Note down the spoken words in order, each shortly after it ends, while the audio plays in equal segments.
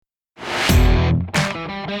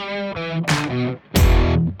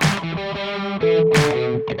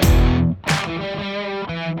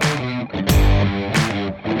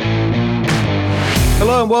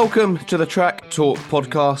welcome to the Track Talk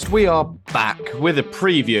podcast. We are back with a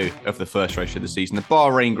preview of the first race of the season, the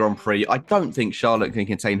Bahrain Grand Prix. I don't think Charlotte can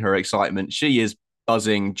contain her excitement. She is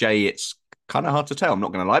buzzing. Jay, it's kind of hard to tell, I'm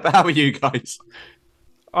not going to lie, but how are you guys?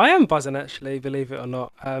 I am buzzing, actually, believe it or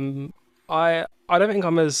not. I don't think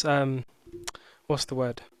I'm as, what's the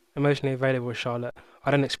word, emotionally available as Charlotte.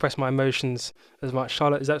 I don't express my emotions as much.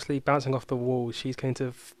 Charlotte is actually bouncing off the wall. She's going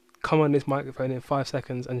to come on this microphone in 5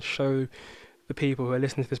 seconds and show the people who are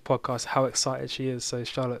listening to this podcast how excited she is. So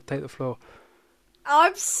Charlotte, take the floor.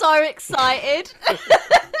 I'm so excited.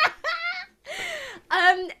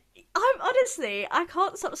 I'm honestly, I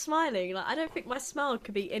can't stop smiling. Like, I don't think my smile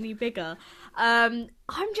could be any bigger. I'm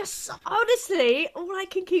just honestly, all I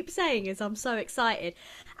can keep saying is I'm so excited.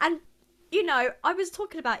 And you know, I was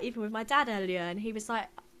talking about even with my dad earlier, and he was like,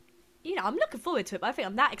 you know, I'm looking forward to it, but I think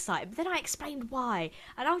I'm that excited. But then I explained why,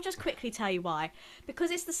 and I'll just quickly tell you why. Because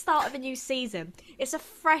it's the start of a new season. It's a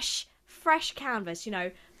fresh canvas, you know,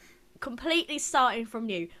 completely starting from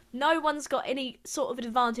new. No one's got any sort of an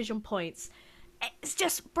advantage on points. It's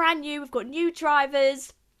just brand new. We've got new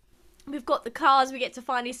drivers. We've got the cars. We get to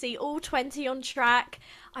finally see all 20 on track.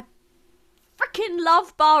 I freaking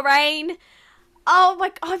love Bahrain. Oh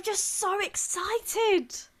my, I'm just so excited.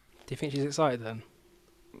 Do you think she's excited then?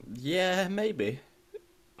 Yeah, maybe.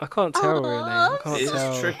 I can't tell really. I can't It's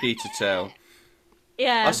tell. tricky to tell.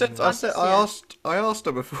 Yeah. I asked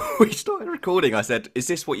her before we started recording. I said, "Is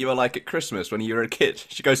this what you were like at Christmas when you were a kid?"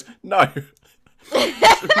 She goes, "No."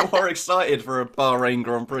 She's more excited for a Bahrain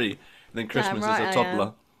Grand Prix than Christmas as a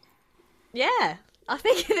toddler. Yeah, I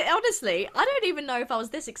think honestly, I don't even know if I was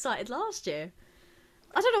this excited last year.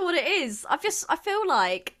 I don't know what it is. I feel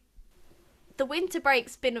like the winter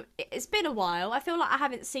break's been a while. I feel like I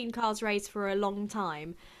haven't seen cars race for a long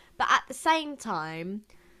time, but at the same time,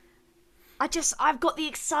 I've got the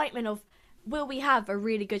excitement of, will we have a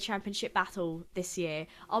really good championship battle this year?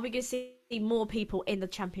 Are we going to see more people in the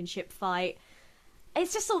championship fight?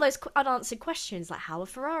 It's just all those unanswered questions, like how are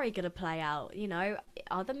Ferrari going to play out? You know,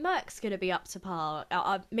 are the Mercs going to be up to par?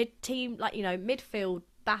 Are mid-team, like, you know, midfield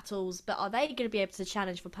battles, but are they going to be able to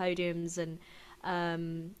challenge for podiums and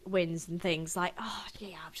wins and things? Like, oh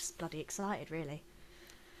yeah, I'm just bloody excited, really.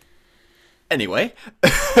 Anyway,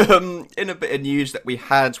 in a bit of news that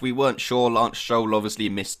we weren't sure. Lance Stroll obviously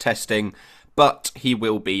missed testing, but he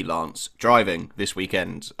will be, Lance, driving this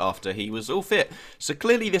weekend after he was all fit. So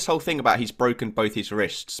clearly this whole thing about he's broken both his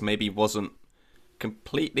wrists maybe wasn't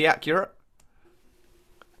completely accurate.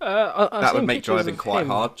 That would make driving quite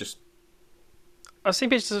hard. I've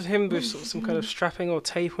seen pictures of him with sort of some kind of strapping or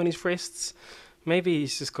tape on his wrists. Maybe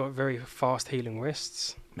he's just got very fast healing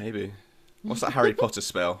wrists. Maybe. What's that Harry Potter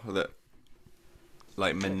spell that,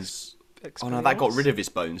 like, men's... Oh no, that got rid of his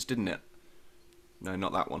bones, didn't it? No,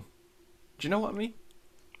 not that one. Do you know what I mean?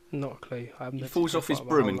 Not a clue. He falls off his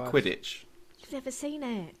broom in Quidditch. You've never seen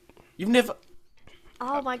it? You've never...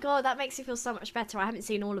 Oh my god, that makes me feel so much better. I haven't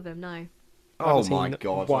seen all of them, no. Oh my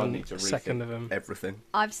god, I one need to second of them. Everything.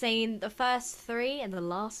 I've seen the first 3 and the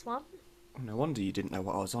last one. No wonder you didn't know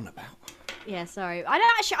what I was on about. Yeah, sorry.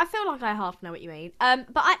 I feel like I half know what you mean.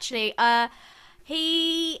 But actually,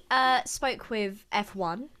 he spoke with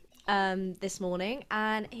F1 this morning,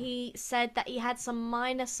 and he said that he had some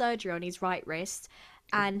minor surgery on his right wrist,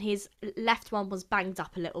 and his left one was banged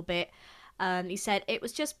up a little bit. He said it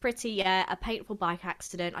was just a painful bike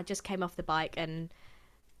accident. I just came off the bike and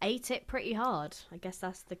ate it pretty hard. I guess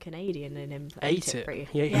that's the Canadian in him. Ate it? Pretty...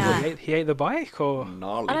 Yeah. He ate the bike, or?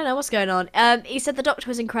 Gnarly. I don't know what's going on. He said the doctor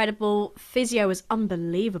was incredible. Physio was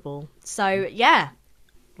unbelievable. So yeah,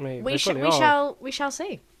 Mate, we shall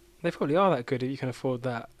see. They probably are that good if you can afford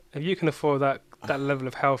that. If you can afford that level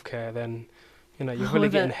of healthcare, then you know you're really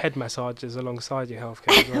getting head massages alongside your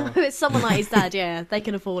healthcare as well. With someone like his dad, yeah, they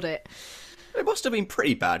can afford it. It must have been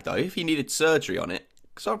pretty bad though if he needed surgery on it.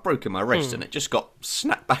 Because I've broken my wrist and it just got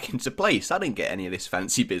snapped back into place. I didn't get any of this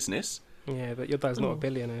fancy business. Yeah, but your dad's not a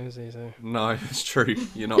billionaire, is he? So. No, it's true.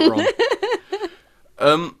 You're not wrong.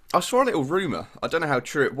 I saw a little rumour, I don't know how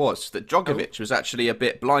true it was, that Djokovic was actually a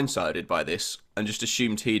bit blindsided by this and just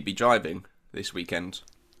assumed he'd be driving this weekend.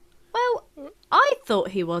 Well, I thought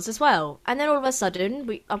he was as well. And then all of a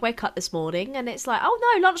sudden, I wake up this morning and it's like,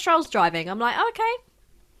 oh no, Lance Stroll's driving. I'm like, okay,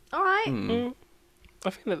 all right. I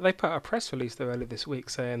think that they put out a press release though earlier this week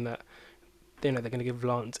saying that they're going to give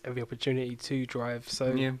Lance every opportunity to drive.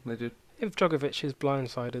 So yeah, they did. If Djokovic is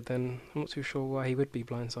blindsided, then I'm not too sure why he would be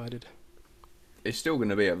blindsided. It's still going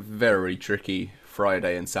to be a very tricky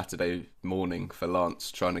Friday and Saturday morning for Lance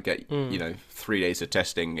trying to get 3 days of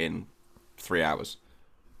testing in 3 hours.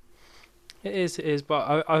 It is,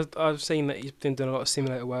 but I've seen that he's been doing a lot of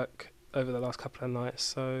simulator work over the last couple of nights.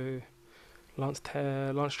 So Lance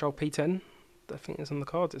Stroll P10, I think is on the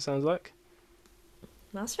cards. It sounds like.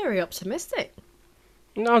 That's very optimistic.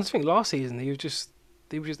 No, I just think last season he would just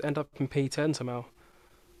end up in P10 somehow.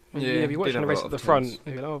 Yeah, if you're watching the race at the front,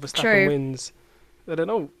 you're like, oh, Verstappen wins. And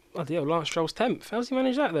then, Lance Stroll's 10th. How's he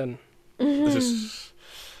manage that then?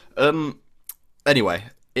 Anyway,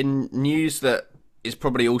 in news that is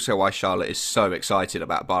probably also why Charlotte is so excited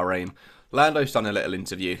about Bahrain, Lando's done a little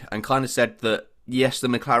interview and kind of said that yes, the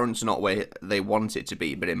McLaren's not where they want it to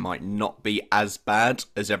be, but it might not be as bad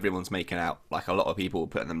as everyone's making out. Like, a lot of people were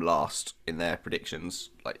putting them last in their predictions.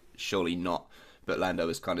 Like, surely not. But Lando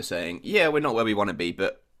was kind of saying, yeah, we're not where we want to be,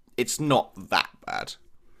 but it's not that bad.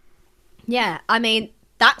 Yeah, I mean,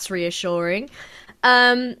 that's reassuring.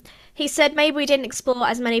 He said maybe we didn't explore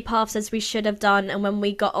as many paths as we should have done, and when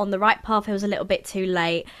we got on the right path, it was a little bit too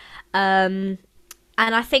late. And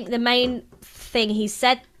I think the main thing he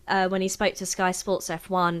said when he spoke to Sky Sports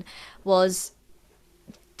F1 was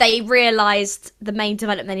they realised the main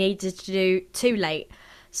development they needed to do too late.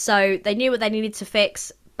 So they knew what they needed to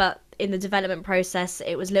fix, but in the development process,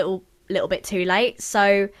 it was little bit too late.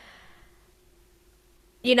 So,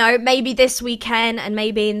 maybe this weekend and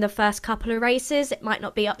maybe in the first couple of races, it might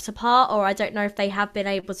not be up to par, or I don't know if they have been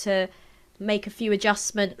able to make a few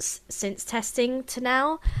adjustments since testing to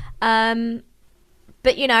now.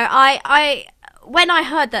 But, I when I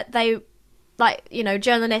heard that they,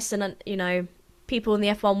 journalists and, people in the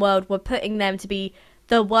F1 world were putting them to be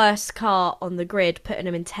the worst car on the grid, putting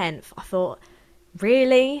them in 10th, I thought,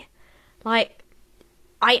 really? Like,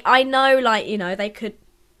 I know, they could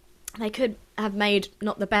have made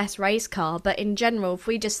not the best race car, but in general, if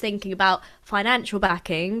we're just thinking about financial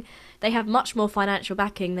backing, they have much more financial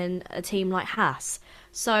backing than a team like Haas.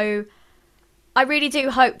 So I really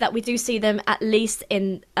do hope that we do see them at least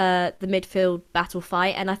in the midfield battle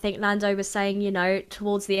fight. And I think Lando was saying,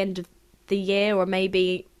 towards the end of the year or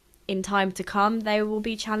maybe in time to come, they will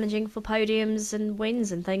be challenging for podiums and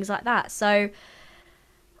wins and things like that. So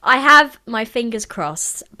I have my fingers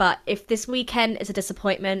crossed. But if this weekend is a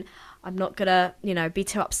disappointment, I'm not going to, be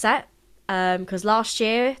too upset. Because last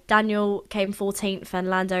year, Daniel came 14th and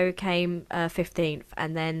Lando came 15th.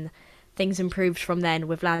 And then things improved from then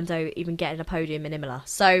with Lando even getting a podium in Imola.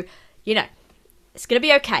 So, it's going to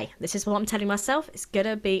be okay. This is what I'm telling myself. It's going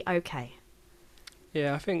to be okay.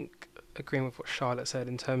 Yeah, I think agreeing with what Charlotte said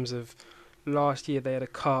in terms of last year they had a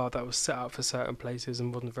car that was set up for certain places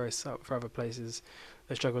and wasn't very set up for other places.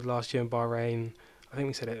 They struggled last year in Bahrain. I think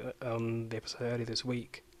we said it on the episode earlier this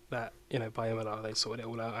week that, by Imola they sorted it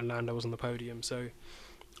all out and Lando was on the podium. So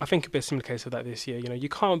I think it'll be a similar case of that this year. You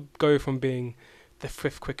can't go from being the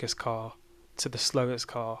fifth quickest car to the slowest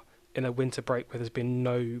car in a winter break where there's been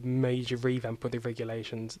no major revamp of the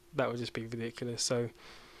regulations. That would just be ridiculous. So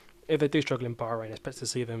if they do struggle in Bahrain, it's best to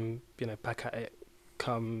see them, back at it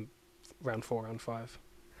come round 4, round 5.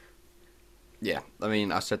 Yeah, I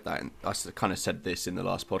mean, I kind of said this in the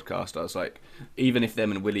last podcast. I was like, even if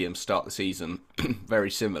them and Williams start the season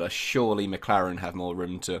very similar, surely McLaren have more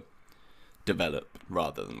room to develop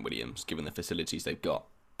rather than Williams, given the facilities they've got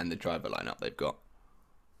and the driver lineup they've got.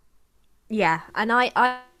 Yeah, and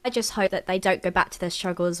I just hope that they don't go back to their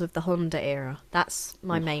struggles with the Honda era. That's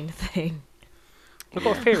my main thing. I've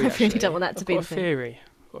got a theory, actually. I really don't want that to be the thing. I've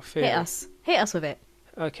got a theory. Hit us with it.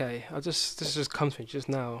 Okay, this just comes to me just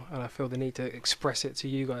now, and I feel the need to express it to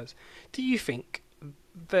you guys. Do you think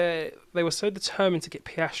they were so determined to get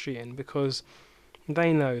Piastri in because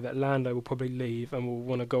they know that Lando will probably leave and will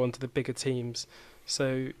want to go on to the bigger teams?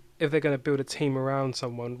 So if they're going to build a team around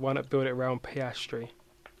someone, why not build it around Piastri?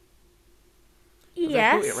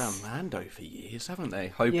 Yes. They've built it around Lando for years, haven't they?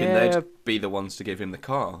 Hoping they'd be the ones to give him the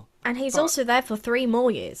car. And he's also there for 3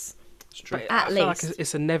 more years. It's true. I feel least. like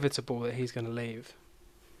it's inevitable that he's going to leave.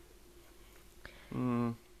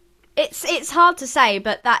 It's hard to say,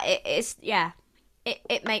 but that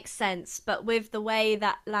it makes sense. But with the way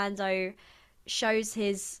that Lando shows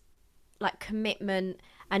his commitment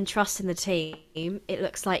and trust in the team, it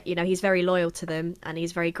looks like he's very loyal to them and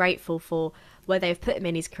he's very grateful for where they've put him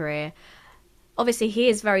in his career. Obviously, he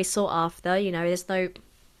is very sought after. There's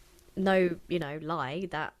no lie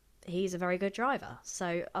that he's a very good driver.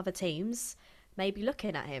 So other teams may be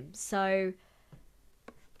looking at him. So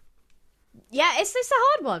yeah, it's a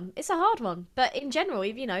hard one. It's a hard one. But in general,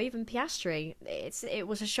 even Piastri, it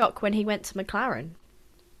was a shock when he went to McLaren.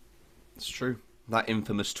 It's true. That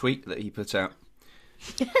infamous tweet that he put out.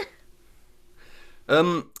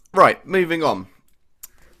 Right, moving on.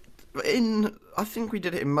 I think we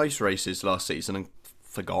did it in most races last season, and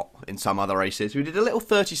forgot in some other races, we did a little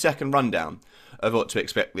 30-second rundown of what to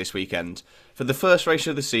expect this weekend. For the first race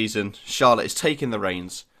of the season, Charlotte is taking the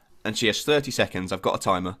reins, and she has 30 seconds. I've got a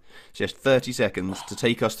timer. She has 30 seconds to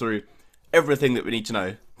take us through everything that we need to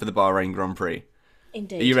know for the Bahrain Grand Prix.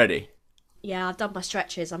 Indeed. Are you ready? Yeah, I've done my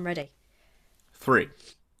stretches. I'm ready. 3,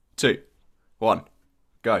 2, 1,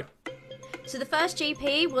 go. So the first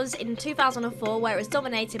GP was in 2004, where it was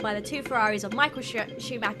dominated by the two Ferraris of Michael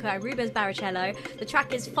Schumacher and Rubens Barrichello. The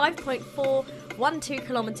track is 5.412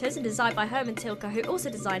 kilometres and designed by Herman Tilke, who also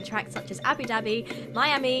designed tracks such as Abu Dhabi,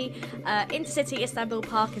 Miami, Intercity Istanbul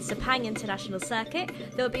Park and Sepang International Circuit.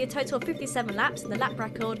 There will be a total of 57 laps, and the lap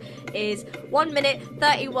record is 1 minute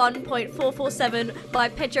 31.447 by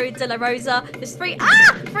Pedro de la Rosa. There's three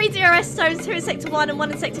DRS zones, 2 in Sector 1 and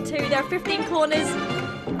 1 in Sector 2. There are 15 corners.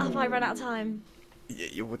 Have I run out of time?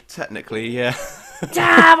 You would technically, yeah.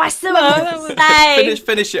 Damn, I still have to say.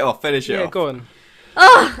 Finish it off. Yeah, go on.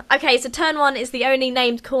 Oh, okay, so turn 1 is the only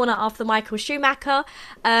named corner after Michael Schumacher.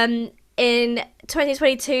 In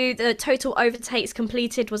 2022, the total overtakes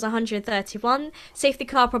completed was 131. Safety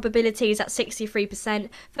car probability is at 63%.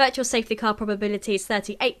 Virtual safety car probability is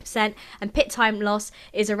 38%. And pit time loss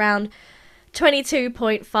is around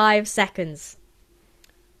 22.5 seconds.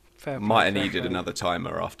 Might have needed another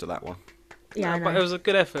timer after that one. Yeah, but it was a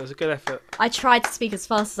good effort. I tried to speak as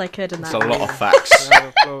fast as I could in that. It's a lot of facts.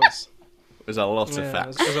 Applause. There's a lot of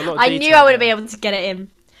facts. There's a lot of I knew I wouldn't be able to get it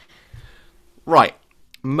in. Right.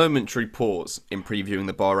 Momentary pause in previewing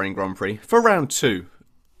the Bahrain Grand Prix for round 2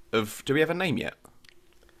 of... Do we have a name yet?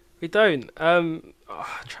 We don't.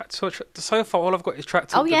 So far, all I've got is Track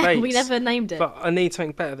Talk Debates. Oh yeah, we never named it. But I need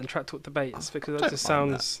something better than Track Talk Debates because that just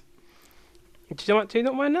sounds... Do you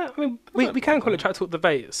not mind that? I mean, we can call it Track Talk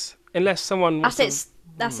Debates unless someone wants That's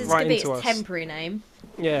its write debate's into us. temporary name.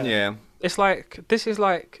 Yeah. It's like this is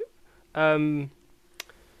like Racing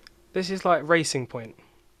Point,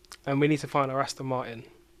 and we need to find our Aston Martin.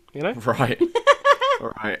 You know? Right.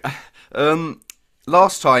 Right.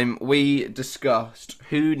 Last time we discussed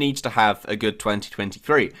who needs to have a good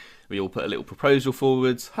 2023. We all put a little proposal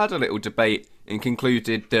forwards, had a little debate, and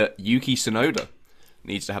concluded that Yuki Tsunoda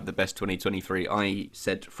needs to have the best 2023. I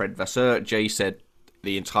said Fred Vasseur. Jay said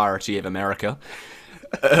the entirety of America.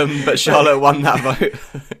 But Charlotte won that vote.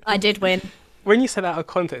 I did win. When you said out of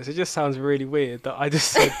context, it just sounds really weird that I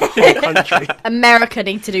just said the whole country. America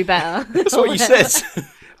need to do better. That's what you said.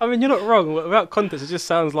 I mean, you're not wrong. Without context, it just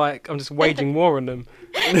sounds like I'm just waging war on them.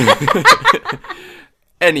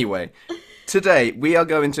 Anyway, today we are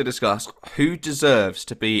going to discuss who deserves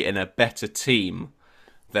to be in a better team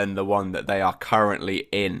than the one that they are currently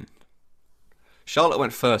in. Charlotte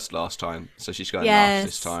went first last time, so she's going last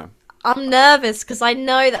this time. I'm nervous because I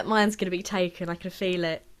know that mine's going to be taken. I can feel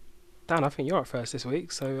it. Dan, I think you're up first this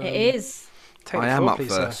week, so it is. I am up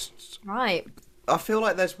first. Right. I feel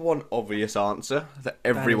like there's one obvious answer that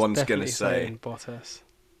everyone's going to say. Bottas.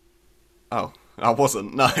 Oh, I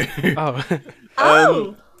wasn't. No.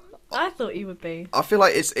 Oh. I thought you would be. I feel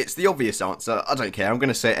like it's the obvious answer. I don't care. I'm going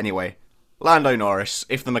to say it anyway. Lando Norris.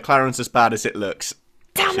 If the McLaren's as bad as it looks.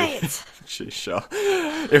 Damn it! Sure.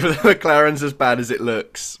 If the McLaren's as bad as it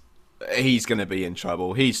looks, he's going to be in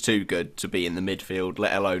trouble. He's too good to be in the midfield,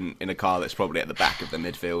 let alone in a car that's probably at the back of the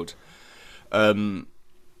midfield.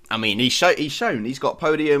 I mean, he's shown. He's got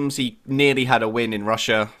podiums. He nearly had a win in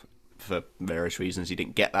Russia. For various reasons, he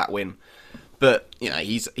didn't get that win. But, you know,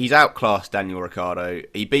 he's outclassed Daniel Ricciardo.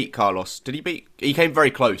 He beat Carlos. He came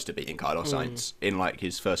very close to beating Carlos Sainz in, like,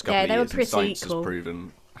 his first couple of years. Yeah, they were pretty Sainz equal. has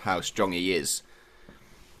proven how strong he is.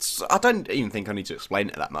 So I don't even think I need to explain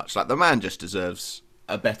it that much. Like, the man just deserves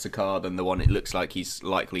a better car than the one it looks like he's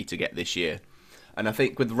likely to get this year. And I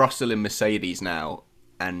think with Russell in Mercedes now,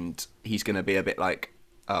 and he's going to be a bit like,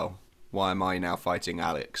 oh, why am I now fighting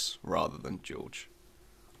Alex rather than George?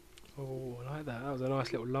 Oh, I like that. That was a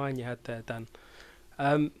nice little line you had there, Dan.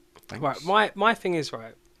 Right, my thing is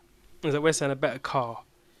that we're saying a better car.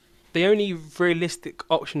 The only realistic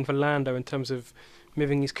option for Lando in terms of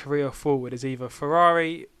moving his career forward is either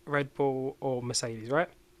Ferrari, Red Bull, or Mercedes, right?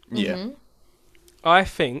 Yeah. Mm-hmm. I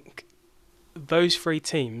think those three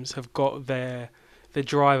teams have got the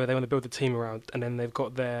driver they want to build the team around, and then they've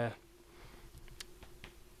got their...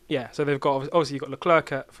 Yeah, so they've got... Obviously, you've got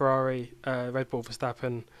Leclerc at Ferrari, Red Bull,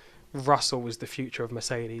 Verstappen. Russell was the future of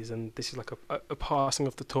Mercedes, and this is like a passing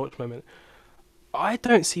of the torch moment. I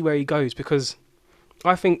don't see where he goes, because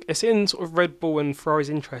I think it's in sort of Red Bull and Ferrari's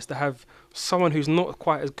interest to have someone who's not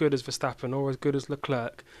quite as good as Verstappen or as good as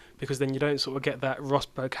Leclerc, because then you don't sort of get that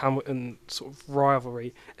Rosberg-Hamilton sort of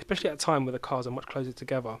rivalry, especially at a time where the cars are much closer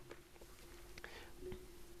together.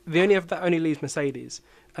 that only leaves Mercedes.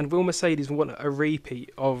 And will Mercedes want a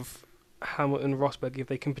repeat of Hamilton Rosberg if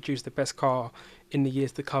they can produce the best car in the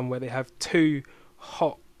years to come, where they have two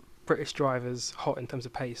hot British drivers, hot in terms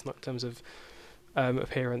of pace, not in terms of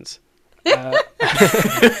appearance. When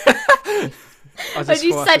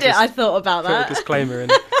you said it, I thought about put that. a disclaimer in.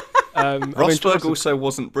 Rosberg also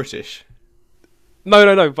wasn't British.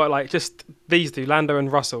 No, but like just these two, Lando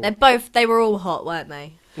and Russell. They were all hot, weren't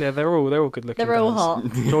they? Yeah, they're all good looking. They were all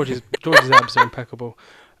guys. hot. George's abs are impeccable.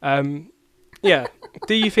 Yeah.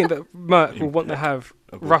 Do you think that Merck will want to have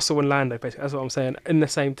Russell and Lando, basically, that's what I'm saying, in the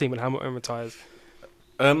same team when Hamilton retires?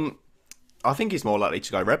 I think he's more likely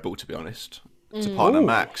to go Red Bull, to be honest, to partner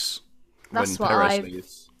Max That's when what Perez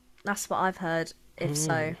leaves. That's what I've heard, if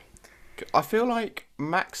so. I feel like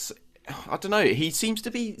Max, I don't know, he seems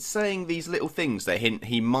to be saying these little things that hint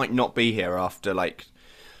he might not be here after, like,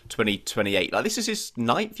 2028. Like, this is his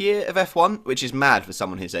 9th year of F1, which is mad for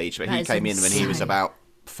someone his age, but he came in when he was about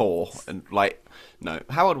 4, and, like, no,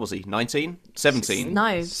 how old was he? 19? 17?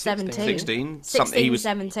 No, 17. 16? 16, He was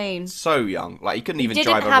 17. so young. Like, he couldn't even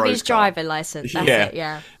Didn't drive a have road his car. driver license. That's it,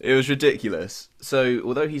 yeah. It was ridiculous. So,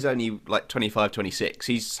 although he's only like 25, 26,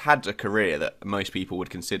 he's had a career that most people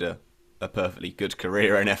would consider a perfectly good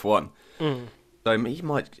career in F1. So he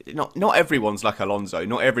might not everyone's like Alonso.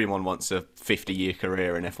 Not everyone wants a 50-year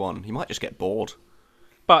career in F1. He might just get bored.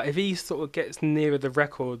 But if he sort of gets nearer the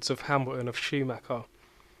records of Hamilton, of Schumacher,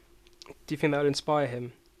 do you think that would inspire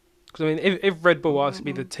him? Because I mean, if Red Bull are to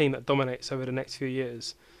be the team that dominates over the next few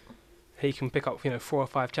years, he can pick up 4 or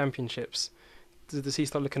 5 championships. Does he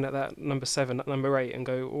start looking at that number 7, that number 8, and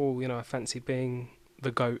go, oh, I fancy being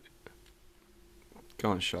the GOAT? Go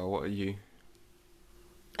on, Charles. What are you?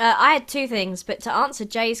 I had 2 things, but to answer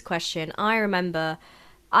Jay's question, I remember,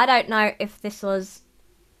 I don't know if this was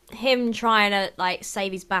him trying to like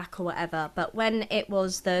save his back or whatever, but when it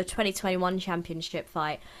was the 2021 championship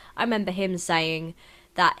fight, I remember him saying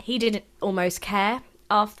that he didn't almost care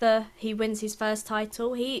after he wins his first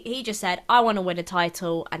title. He just said, I want to win a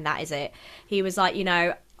title, and that is it. He was like,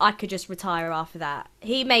 I could just retire after that.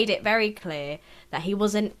 He made it very clear that he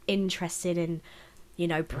wasn't interested in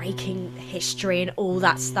breaking history and all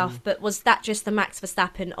that stuff. But was that just the Max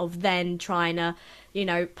Verstappen of then trying to,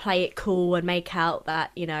 play it cool and make out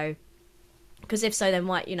that, because if so, then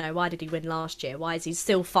why did he win last year? Why is he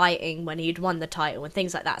still fighting when he'd won the title and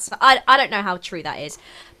things like that? So I don't know how true that is.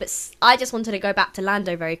 But I just wanted to go back to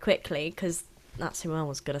Lando very quickly, because that's who I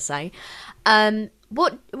was going to say.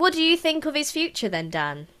 What do you think of his future then,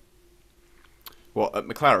 Dan? What, at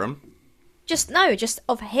McLaren? Just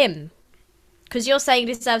of him. Because you're saying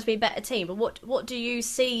he deserves to be a better team, but what do you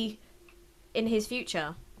see in his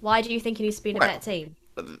future? Why do you think he needs to be in a better team?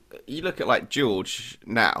 You look at like George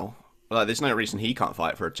now. Like, there's no reason he can't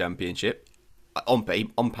fight for a championship. On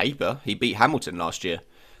paper, he beat Hamilton last year.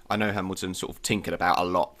 I know Hamilton sort of tinkered about a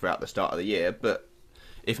lot throughout the start of the year, but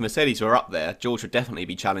if Mercedes were up there, George would definitely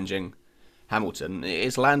be challenging Hamilton.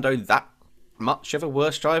 Is Lando that much of a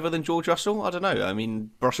worse driver than George Russell? I don't know. I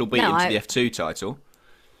mean, Russell beat him to the F2 title.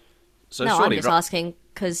 So no, I'm just asking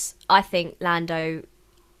because I think Lando,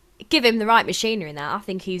 give him the right machinery in that. I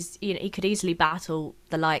think he's, he could easily battle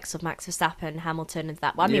the likes of Max Verstappen, Hamilton, and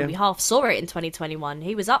that. I mean, we half saw it in 2021.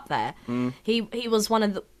 He was up there. He was one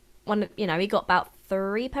of he got about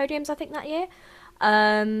 3 podiums, I think, that year,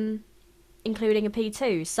 including a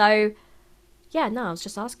P2. So, yeah, no, I was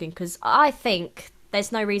just asking because I think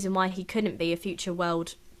there's no reason why he couldn't be a future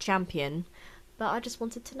world champion. But I just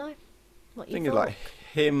wanted to know what you thought. Like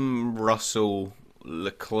him, Russell,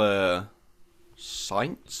 Leclerc,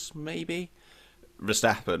 Sainz, maybe,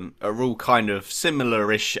 Verstappen are all kind of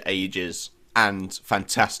similar-ish ages and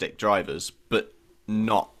fantastic drivers, but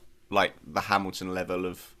not like the Hamilton level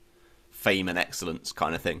of fame and excellence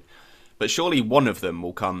kind of thing. But surely one of them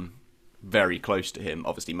will come very close to him,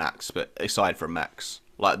 obviously Max, but aside from Max,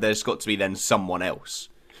 like there's got to be then someone else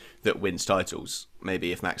that wins titles,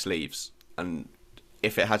 maybe if Max leaves. And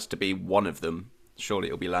if it has to be one of them, surely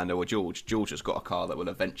it'll be Lando or George. George has got a car that will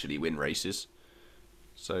eventually win races.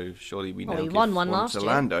 So surely we now he give won one one last to year.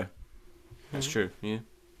 Lando. That's true, yeah.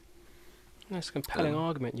 That's a compelling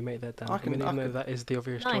argument you made there, Dan. I even though that is the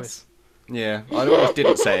obvious choice. Yeah, I almost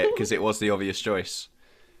didn't say it because it was the obvious choice.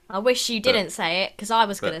 I wish you didn't say it because I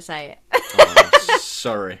was going to say it.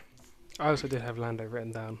 Sorry. I also did have Lando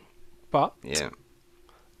written down. But yeah,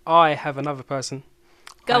 I have another person.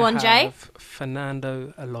 Go on, Jay.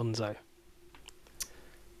 Fernando Alonso.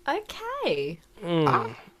 Okay.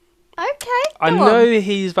 Okay. Go I on. know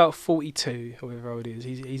he's about 42, or whatever old he is.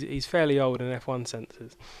 He's fairly old in F1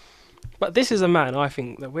 senses. But this is a man, I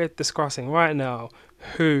think, that we're discussing right now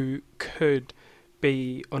who could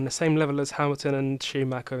be on the same level as Hamilton and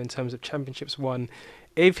Schumacher in terms of championships won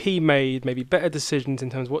if he made maybe better decisions in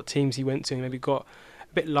terms of what teams he went to and maybe got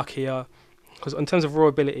a bit luckier. Because in terms of raw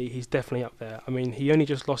ability, he's definitely up there. I mean, he only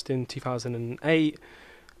just lost in 2008,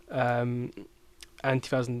 and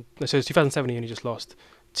 2007 he only just lost.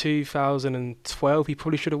 2012 he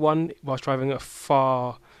probably should have won whilst driving a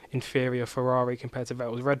far inferior Ferrari compared to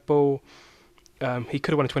Vettel's Red Bull. He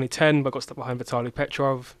could have won in 2010 but got stuck behind Vitaly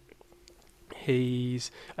Petrov. And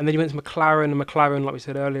then he went to McLaren, and McLaren, like we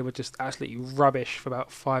said earlier, were just absolutely rubbish for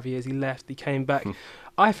about 5 years. He left, he came back.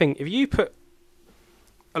 I think if you put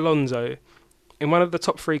Alonso in one of the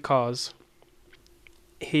top 3 cars,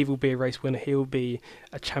 he will be a race winner. He will be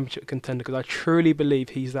a championship contender because I truly believe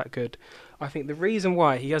he's that good. I think the reason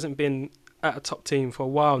why he hasn't been at a top team for a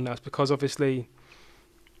while now is because obviously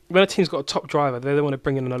when a team's got a top driver, they don't want to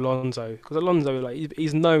bring in an Alonso because Alonso, like,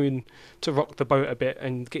 he's known to rock the boat a bit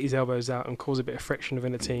and get his elbows out and cause a bit of friction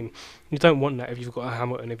within a team. You don't want that if you've got a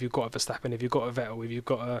Hamilton, if you've got a Verstappen, if you've got a Vettel, if you've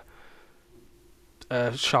got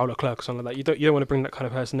a Charles Leclerc or something like that. You don't want to bring that kind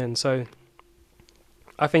of person in. So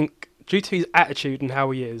I think due to his attitude and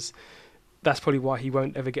how he is, that's probably why he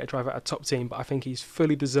won't ever get a driver at a top team. But I think he's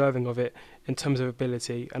fully deserving of it in terms of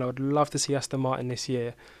ability. And I would love to see Aston Martin this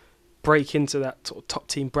year break into that sort of top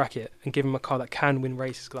team bracket and give him a car that can win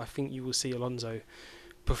races, because I think you will see Alonso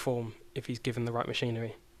perform if he's given the right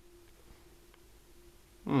machinery.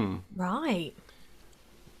 Right.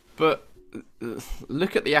 But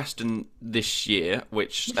look at the Aston this year,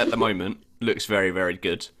 which at the moment looks very, very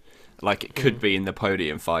good. Like it could be in the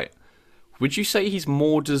podium fight. Would you say he's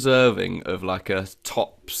more deserving of like a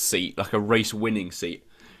top seat, like a race winning seat,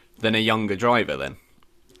 than a younger driver then?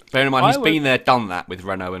 Bear in mind, he's been there, done that with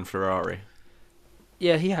Renault and Ferrari.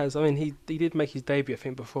 Yeah, he has. I mean, he did make his debut, I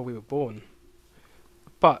think, before we were born.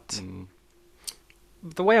 But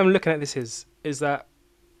the way I'm looking at this is that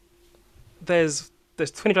there's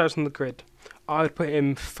 20 drivers on the grid. I would put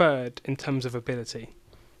him third in terms of ability.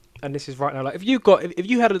 And this is right now. Like if you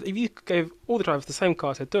gave all the drivers the same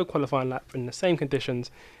car, said do a qualifying lap in the same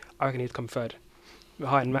conditions, I reckon he'd come third,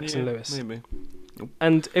 behind Max and Lewis. Maybe.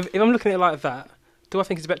 And if I'm looking at it like that, do I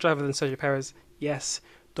think he's a better driver than Sergio Perez? Yes.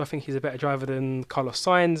 Do I think he's a better driver than Carlos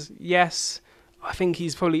Sainz? Yes. I think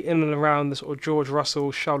he's probably in and around the sort of George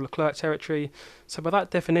Russell, Charles Leclerc territory. So by that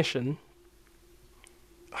definition,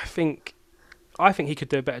 I think he could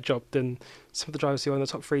do a better job than some of the drivers who are in the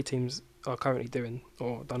top 3 teams are currently doing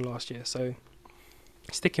or done last year. So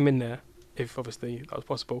stick him in there if obviously that was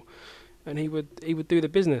possible, and he would do the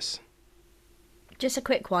business. Just a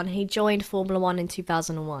quick one. He joined Formula 1 in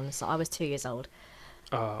 2001, so I was 2 years old.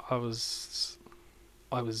 I was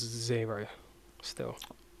 0 still.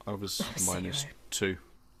 I was -2.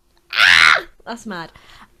 That's mad.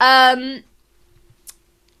 I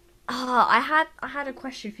had a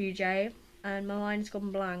question for you, Jay, and my mind's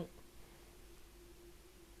gone blank.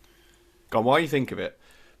 God, why you think of it?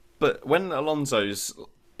 But when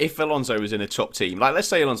if Alonso was in a top team, like let's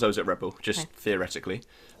say Alonso's at Red Bull, just theoretically,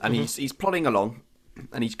 and he's plodding along,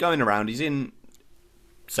 and he's going around, he's in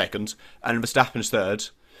second, and Verstappen's third,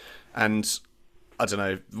 and I don't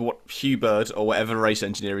know what Hugh Bird or whatever race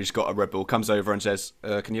engineer he's got at Red Bull comes over and says,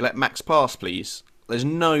 "Can you let Max pass, please?" There's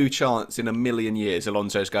no chance in a million years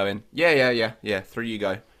Alonso's going, yeah, through you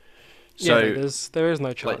go. So yeah, there is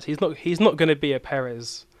no chance. He's not going to be a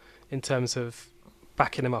Perez in terms of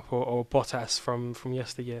backing him up or Bottas from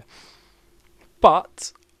yesteryear.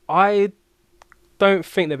 But I don't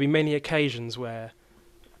think there'd be many occasions where,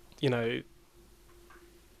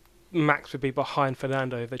 Max would be behind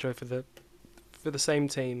Fernando if they drove for the same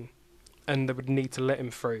team, and they would need to let him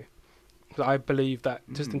through. But I believe that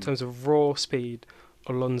just in terms of raw speed,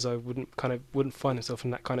 Alonso wouldn't find himself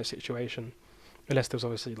in that kind of situation, unless there was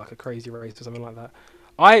obviously like a crazy race or something like that.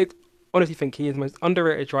 I honestly think he is the most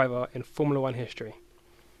underrated driver in Formula 1 history.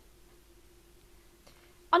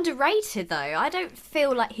 Underrated, though? I don't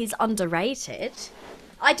feel like he's underrated.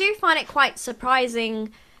 I do find it quite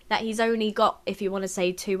surprising that he's only got, if you want to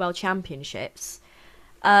say, 2 World Championships,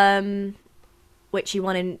 which he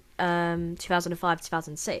won in 2005,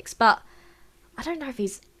 2006. But I don't know if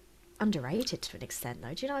he's underrated to an extent,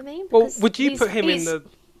 though. Do you know what I mean? Well, would you put him in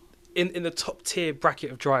the top tier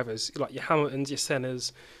bracket of drivers, like your Hamiltons, your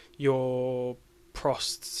Sennas, your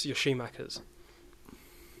Prosts, your Schumachers?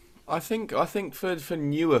 I think for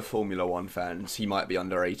newer Formula 1 fans, he might be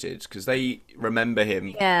underrated because they remember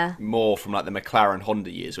him more from like the McLaren Honda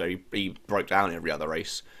years where he broke down every other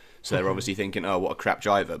race. So they're obviously thinking, oh, what a crap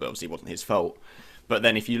driver, but obviously it wasn't his fault. But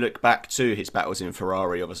then if you look back to his battles in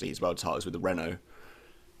Ferrari, obviously his world titles with the Renault.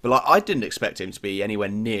 But like, I didn't expect him to be anywhere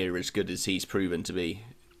near as good as he's proven to be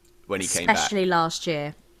when he came back. Especially last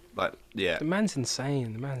year. Like, yeah, The man's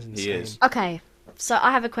insane. The man's insane. he is. Okay, so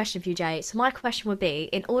I have a question for you, Jay. So my question would be,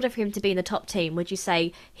 in order for him to be in the top team, would you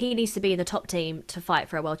say he needs to be in the top team to fight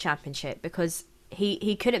for a world championship? Because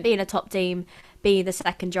he couldn't be in a top team, being the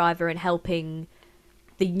second driver and helping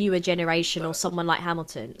the newer generation or someone like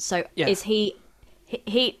Hamilton. So Yeah. is he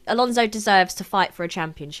Alonso deserves to fight for a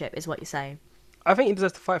championship, is what you're saying? I think he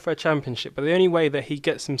deserves to fight for a championship, but the only way that he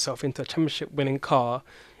gets himself into a championship-winning car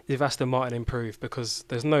is if Aston Martin improve, because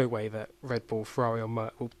there's no way that Red Bull, Ferrari, or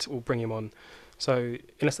Merc will bring him on. So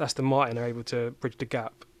unless Aston Martin are able to bridge the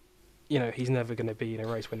gap, he's never going to be in a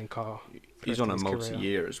race-winning car. He's on a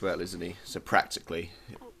multi-year as well, isn't he? So practically,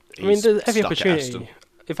 there's every stuck at opportunity. Aston.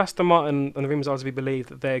 If Aston Martin, and the rumours are to be believed,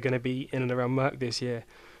 that they're going to be in and around Merc this year,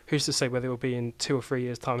 who's to say whether it will be in 2 or 3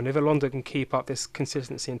 years' time? And if Alonso can keep up this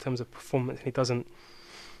consistency in terms of performance, and he doesn't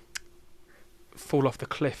fall off the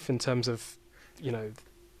cliff in terms of,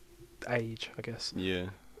 age, I guess, Yeah.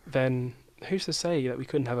 then who's to say that we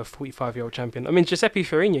couldn't have a 45-year-old champion? I mean, Giuseppe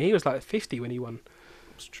Farina, he was like 50 when he won.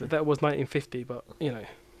 That's true. That was 1950, but,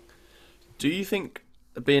 Do you think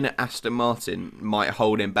being at Aston Martin might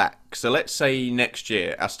hold him back? So let's say next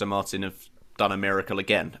year Aston Martin have done a miracle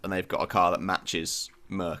again and they've got a car that matches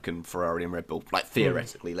Merc and Ferrari and Red Bull. Like,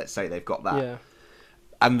 theoretically, let's say they've got that. yeah.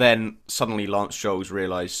 And then suddenly Lance Stroll's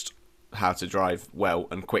realised how to drive well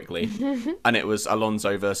and quickly, and it was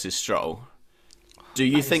Alonso versus Stroll. Do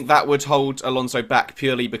you think that would hold Alonso back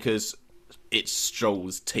purely because it's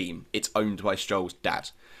Stroll's team? It's owned by Stroll's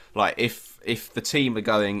dad. Like, if the team are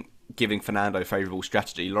giving Fernando favourable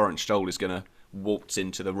strategy, Lawrence Stroll is going to waltz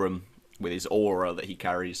into the room with his aura that he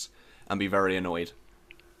carries and be very annoyed.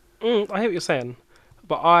 I hear what you're saying,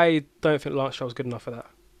 but I don't think Lance Stroll's good enough for that.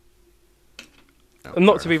 Oh, And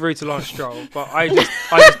not to be rude to Lance Stroll, but I just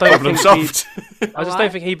don't think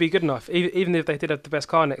don't think he'd be good enough. Even if they did have the best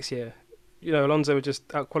car next year, Alonso would just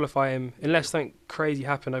outqualify him unless something crazy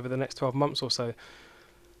happened over the next 12 months or so.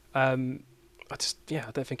 I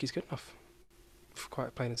don't think he's good enough.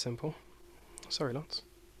 Quite plain and simple. Sorry, Lance.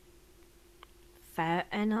 Fair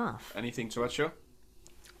enough. Anything to add, Shaw?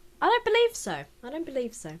 I don't believe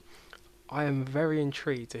so. I am very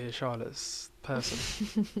intrigued to hear Charlotte's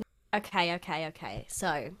person. Okay.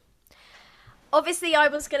 So, obviously, I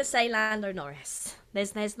was gonna say Lando Norris.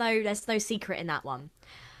 There's no secret in that one.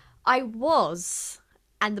 I was,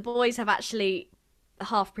 and the boys have actually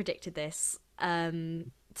half predicted this to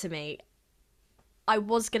me. I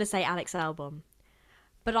was gonna say Alex Albon,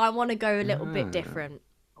 but I want to go a little bit different.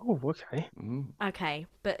 Oh, okay. Okay,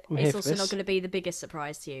 but I'm it's here for also this. not going to be the biggest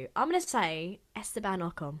surprise to you. I'm going to say Esteban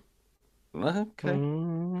Ocon. Okay. Go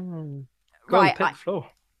on, Right, pick the floor.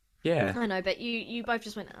 Yeah. I know, but you both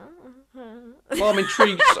just went. Well, I'm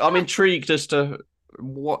intrigued. I'm intrigued as to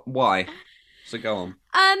why. So go on.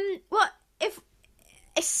 Well,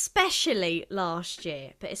 especially last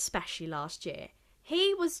year,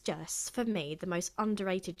 he was just, for me, the most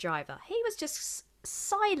underrated driver. He was just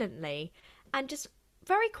silently and just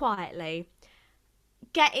very quietly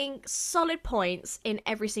getting solid points in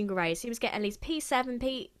every single race. He was getting at least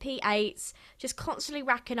P7, P8s, just constantly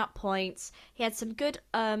racking up points. He had some good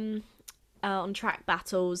on-track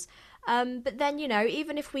battles. But then,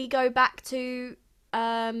 even if we go back to...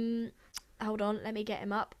 hold on, let me get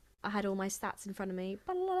him up. I had all my stats in front of me.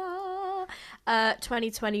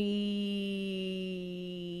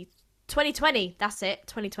 2020, that's it,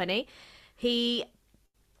 2020.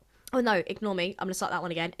 Oh no, ignore me. I'm going to start that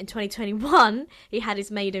one again. In 2021, he had his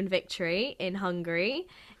maiden victory in Hungary.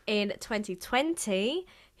 In 2020,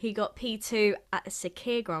 he got P2 at the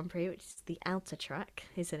Sakir Grand Prix, which is the outer track,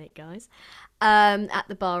 isn't it, guys? At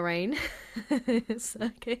the Bahrain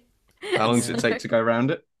circuit. How long does it take to go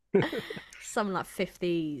around it? Something like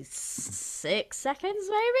 56 seconds,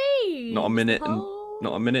 maybe. Not a minute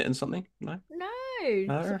and something? No?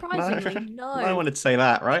 No, surprisingly, no. No one would say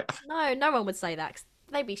that, right? No one would say that. 'Cause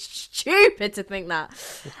they'd be stupid to think that.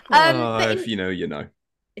 If you know, you know.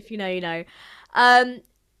 If you know, you know.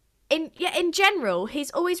 In general,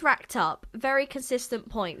 he's always racked up very consistent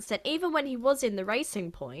points, and even when he was in the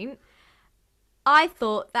Racing Point, I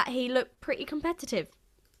thought that he looked pretty competitive.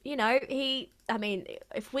 If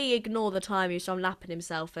we ignore the time he was lapping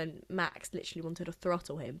himself and Max literally wanted to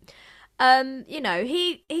throttle him,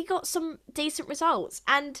 he got some decent results.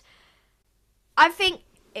 And I think,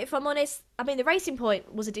 if I'm honest, the Racing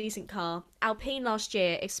Point was a decent car. Alpine last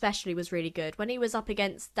year especially was really good. When he was up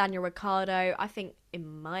against Daniel Ricciardo, I think,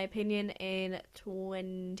 in my opinion, in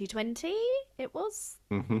 2020 it was?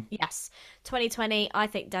 Mm-hmm. Yes. 2020, I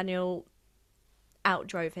think Daniel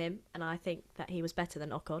outdrove him, and I think that he was better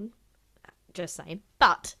than Ocon. Just saying.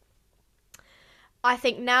 But I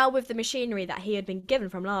think now with the machinery that he had been given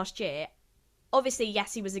from last year, obviously,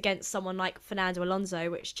 yes, he was against someone like Fernando Alonso,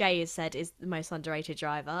 which Jay has said is the most underrated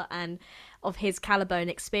driver and of his caliber and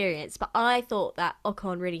experience. But I thought that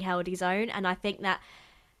Ocon really held his own, and I think that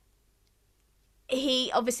he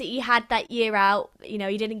had that year out. You know,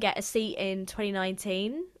 he didn't get a seat in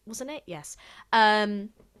 2019, wasn't it? Yes. And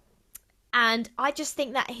I just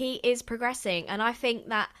think that he is progressing, and I think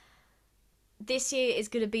that this year is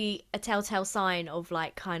going to be a telltale sign of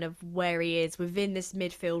like kind of where he is within this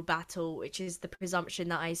midfield battle, which is the presumption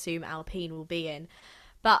that I assume Alpine will be in.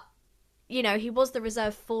 But you know, he was the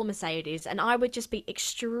reserve for Mercedes, and I would just be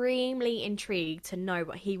extremely intrigued to know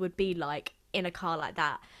what he would be like in a car like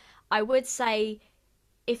that. I would say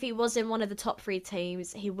if he was in one of the top three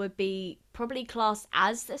teams, he would be probably classed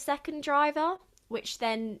as the second driver, which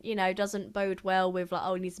then, you know, doesn't bode well with like,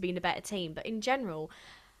 oh, he needs to be in a better team. But in general,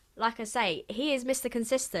 like I say, he is Mr.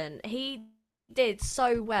 Consistent. He did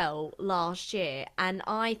so well last year, and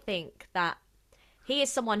I think that he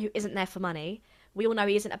is someone who isn't there for money. We all know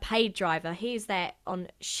he isn't a paid driver. He is there on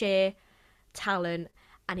sheer talent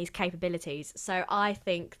and his capabilities. So I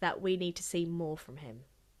think that we need to see more from him.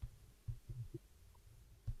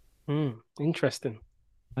 Interesting.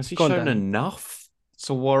 Has he Go on, shown Dan. enough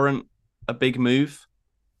to warrant a big move?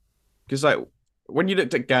 Because like when you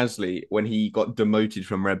looked at Gasly when he got demoted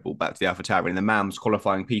from Red Bull back to the AlphaTauri, and the man was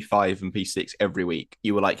qualifying P5 and P6 every week,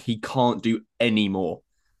 you were like, he can't do any more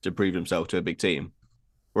to prove himself to a big team.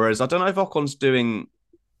 Whereas I don't know if Ocon's doing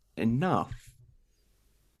enough.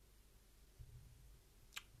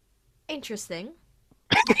 Interesting.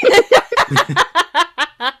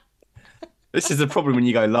 This is the problem when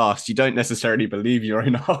you go last. You don't necessarily believe your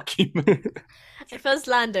own argument. If us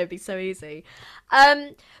Lando, it'd be so easy.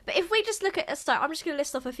 But if we just look at a start, I'm just going to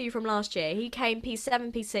list off a few from last year. He came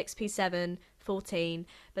P7, P6, P7, 14,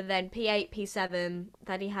 but then P8, P7.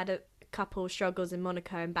 Then he had a couple struggles in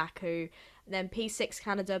Monaco and Baku. And then P6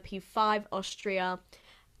 Canada, P5 Austria,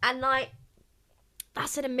 and like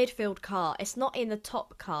that's in a midfield car. It's not in the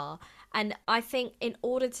top car. And I think in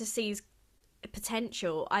order to see his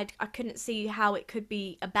potential, I couldn't see how it could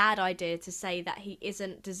be a bad idea to say that he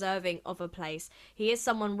isn't deserving of a place. He is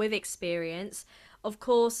someone with experience. Of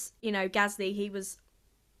course, you know, Gasly, he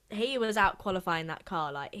was out qualifying that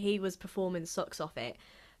car. Like he was performing socks off it.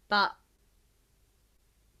 But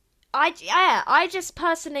I just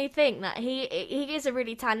personally think that he is a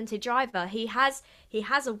really talented driver. He has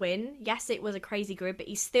a win. Yes, it was a crazy grid, but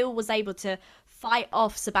he still was able to fight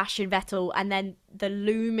off Sebastian Vettel and then the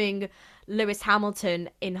looming Lewis Hamilton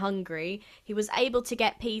in Hungary. He was able to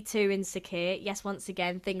get P2 in Sakir. Yes, once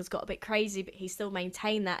again, things got a bit crazy, but he still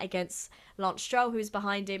maintained that against Lance Stroll, who was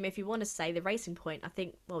behind him. If you want to say the racing point, I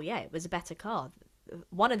think, well, yeah, it was a better car.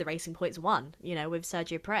 One of the racing points won, you know, with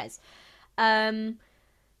Sergio Perez.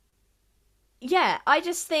 Yeah, I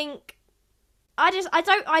just think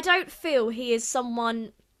I don't feel he is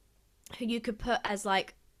someone who you could put as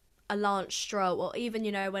like a Lance Stroll, or even,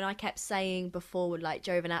 you know, when I kept saying before with like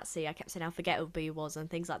Giovinazzi, I kept saying how forgettable he was and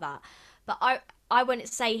things like that. But I wouldn't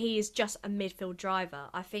say he is just a midfield driver.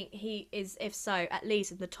 I think he is, if so, at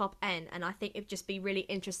least in the top end, and I think it'd just be really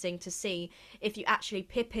interesting to see if you actually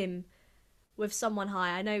pip him with someone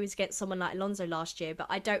high. I know he was against someone like Alonso last year, but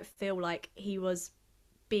I don't feel like he was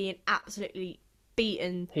being absolutely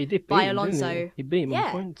beaten He did beat by him, didn't Alonso. he? He beat him on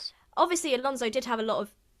Yeah. points. Obviously, Alonso did have a lot of,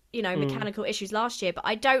 you know, mechanical issues last year, but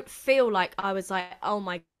I don't feel like I was like, oh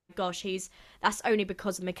my gosh, that's only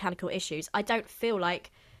because of mechanical issues. I don't feel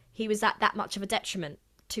like he was at that much of a detriment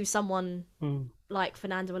to someone like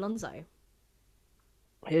Fernando Alonso.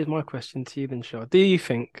 Here's my question to you then, Shaw. Do you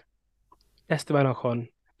think Esteban Ocon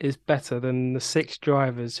is better than the 6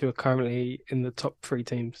 drivers who are currently in the top 3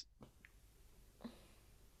 teams?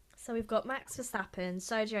 So we've got Max Verstappen,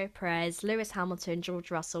 Sergio Perez, Lewis Hamilton,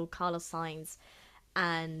 George Russell, Carlos Sainz,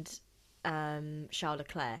 and Charles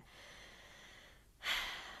Leclerc.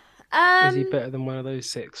 Is he better than one of those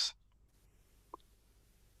 6?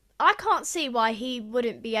 I can't see why he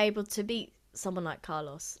wouldn't be able to beat someone like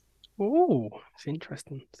Carlos. Oh, it's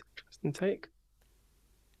interesting. It's an interesting take.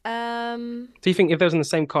 Um, Do you think if they was in the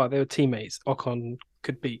same car, they were teammates, Ocon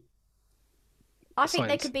could beat I think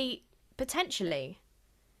they Sainz? could be potentially.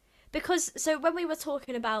 Because, so when we were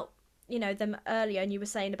talking about, you know, them earlier and you were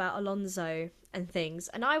saying about Alonso and things,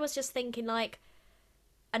 and I was just thinking like,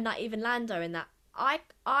 and not even Lando in that,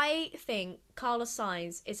 I think Carlos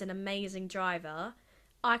Sainz is an amazing driver.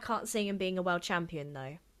 I can't see him being a world champion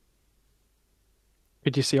though.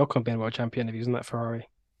 Could you see Ocon being world champion if he was in that Ferrari?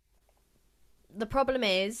 The problem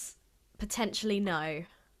is, potentially no.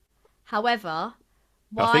 However,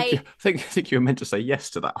 Why? I think you were meant to say yes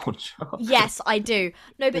to that one, Charles. Yes, I do.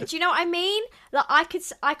 No, but do you know what I mean? Like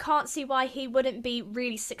I can't see why he wouldn't be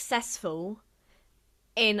really successful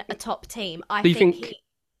in a top team. I Do you think think? he.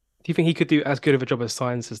 Do you think he could do as good of a job as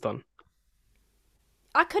Science has done?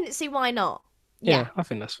 I couldn't see why not. Yeah, Yeah, I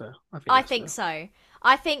think that's fair. I think I that's think fair. so.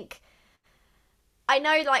 I think I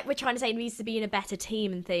know, like we're trying to say, it needs to be in a better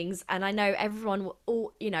team and things, and I know everyone,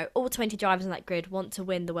 all 20 drivers on that grid want to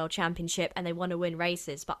win the world championship and they want to win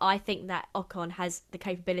races. But I think that Ocon has the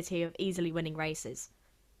capability of easily winning races.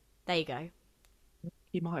 There you go.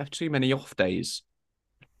 He might have too many off days.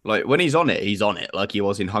 Like when he's on it, like he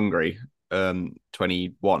was in Hungary,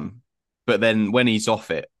 21. But then when he's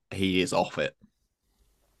off it, he is off it.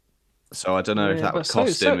 So I don't know if Yeah, that but would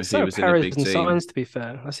cost him if he so are was in a Perez big and team. Science. To be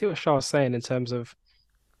fair, I see what Charles saying in terms of.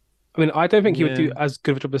 I mean, I don't think he would do Yeah, as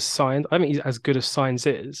good of a job as Science. I think he's as good as Science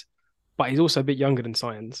is, but he's also a bit younger than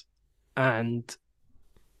Science, and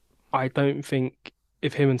I don't think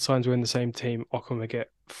if him and Science were in the same team, Ocon would get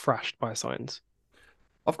thrashed by Science.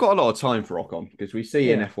 I've got a lot of time for Ocon because we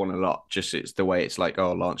see in Yeah. F1 a lot. Just it's the way it's like,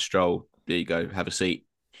 oh, Lance Stroll, there you go, have a seat.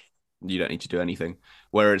 You don't need to do anything.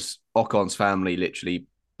 Whereas Ocon's family literally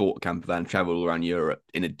bought a camper van, traveled all around Europe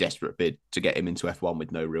in a desperate bid to get him into F1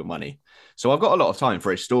 with no real money. So I've got a lot of time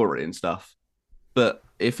for his story and stuff. But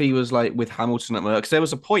if he was like with Hamilton at Merckx, there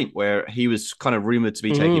was a point where he was kind of rumored to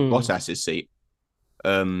be taking Mm. Bottas's seat.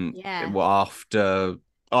 Yeah. Well,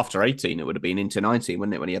 after 18, it would have been into 19,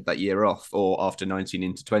 wouldn't it, when he had that year off, or after 19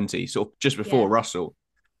 into 20, sort of just before Yeah. Russell.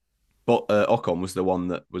 But Ocon was the one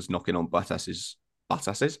that was knocking on Bottas's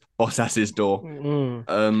door. Mm.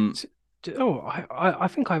 Um, So- oh, I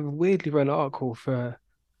think I weirdly read an article for a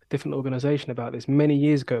different organization about this many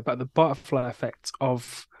years ago about the butterfly effect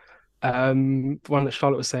of one that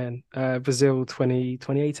Charlotte was saying, Brazil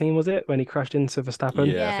 2018 was it when he crashed into Verstappen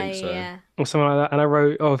yeah, I Yeah. think Yeah. so. Yeah. or something like that? And I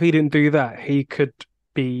wrote, oh, if he didn't do that, he could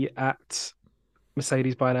be at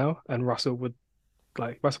Mercedes by now, and Russell would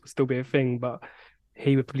still be a thing, but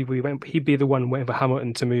he'd be the one waiting for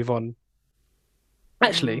Hamilton to move on.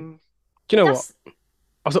 Actually, Mm, do you know what? That's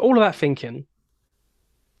After all of that thinking,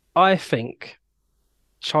 I think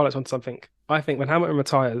Charlotte's on something. I think when Hamilton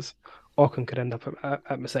retires, Ocon could end up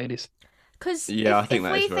at Mercedes. because yeah, I think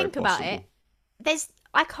if that is we very think about it, possible. there's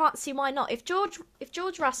I can't see why not. If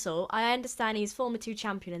George Russell, I understand he's Formula 2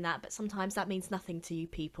 champion in that, but sometimes that means nothing to you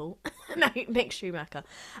people. No, Mick Schumacher.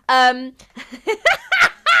 Um,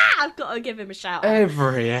 I've got to give him a shout out.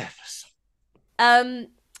 Every episode. Um,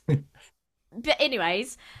 but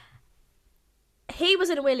anyways, he was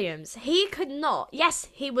in Williams. He could not. Yes,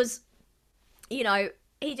 he was. You know,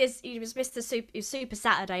 he was Super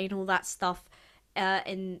Saturday and all that stuff.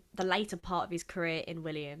 In the later part of his career in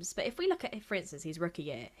Williams, but if we look at, for instance, his rookie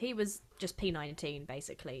year, he was just P19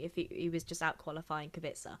 basically. If he was just out qualifying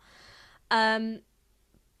Kubica, um,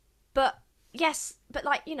 but yes, but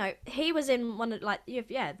like he was in one of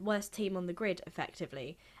worst team on the grid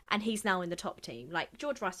effectively, and he's now in the top team. Like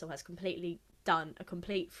George Russell has completely done a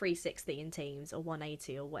complete 360 in teams or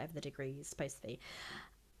 180 or whatever the degree is supposed to be.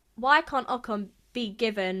 Why can't Ocon be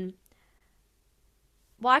given?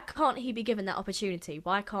 Why can't he be given that opportunity?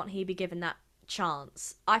 Why can't he be given that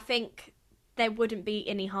chance? I think there wouldn't be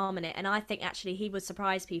any harm in it, and I think actually he would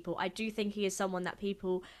surprise people. I do think he is someone that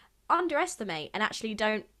people underestimate and actually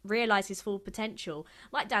don't realize his full potential.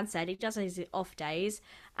 Like Dan said, he does have his off days,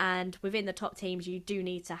 and within the top teams, you do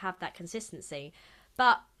need to have that consistency.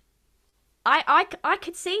 But I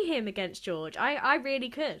could see him against George. I really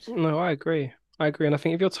could. No, I agree. I agree, and I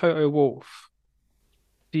think if you're Toto Wolff,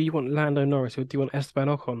 do you want Lando Norris or do you want Esteban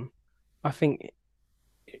Ocon? I think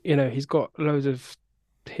he's got loads of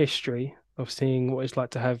history of seeing what it's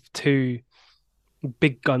like to have two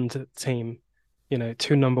big guns at the team,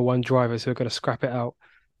 two number one drivers who are going to scrap it out.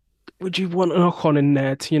 Would you want an Ocon in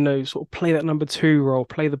there to, sort of play that number two role,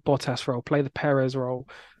 play the Bottas role, play the Perez role,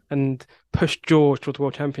 and push George towards the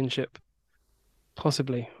World Championship?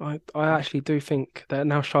 Possibly. I actually do think that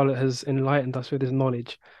now Charlotte has enlightened us with his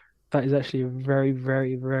knowledge. That is actually a very,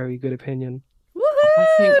 very, very good opinion.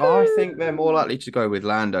 I think they're more likely to go with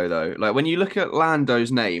Lando though. Like when you look at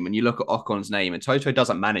Lando's name and you look at Ocon's name, and Toto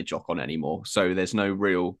doesn't manage Ocon anymore, so there's no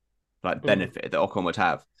real like Mm. benefit that Ocon would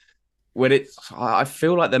have. I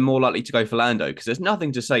feel like they're more likely to go for Lando because there's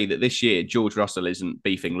nothing to say that this year George Russell isn't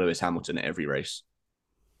beefing Lewis Hamilton at every race.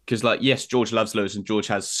 Because like yes, George loves Lewis and George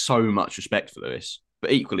has so much respect for Lewis,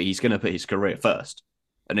 but equally he's going to put his career first.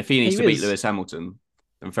 And if he needs He to beat is. Lewis Hamilton,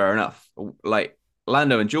 then fair enough. Like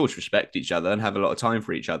Lando and George respect each other and have a lot of time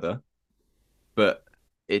for each other, but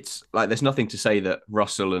it's like there's nothing to say that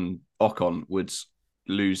Russell and Ocon would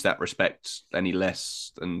lose that respect any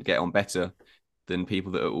less and get on better. than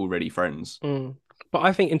people that are already friends. Mm. But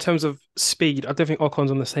I think in terms of speed, I don't think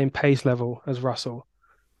Ocon's on the same pace level as Russell.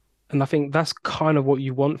 And I think that's kind of what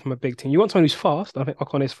you want from a big team. You want someone who's fast. I think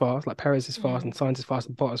Ocon is fast, like Perez is fast, and Sainz is fast,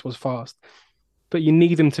 and Bottas was fast. But you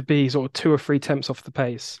need them to be sort of 2 or 3 tenths off the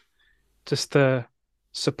pace, just to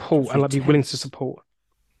support and like be willing to support.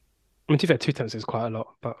 I mean, to be fair, 2 tenths is quite a lot,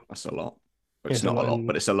 but That's a lot. It's it's not a lot,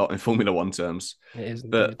 but it's a lot in Formula One terms. it is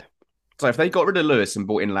But indeed. so if they got rid of Lewis and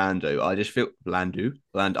brought in Lando, I just feel I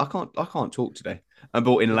can't talk today. And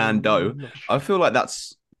brought in Lando, I feel like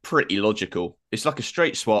that's pretty logical. It's like a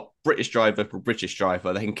straight swap, British driver for British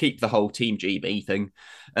driver. They can keep the whole Team GB thing,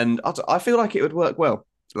 and I feel like it would work well,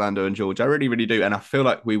 Lando and George. I really, really do, and I feel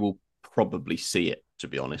like we will probably see it, to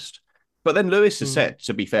be honest. But then Lewis has said,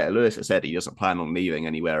 to be fair, Lewis has said he doesn't plan on leaving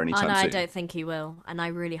anywhere anytime soon. I don't think he will, and I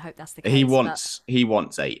really hope that's the case. He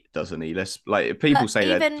wants 8, doesn't he? Let's if people say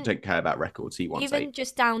they don't care about records. He wants 8. Even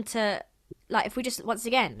just down to like if we just once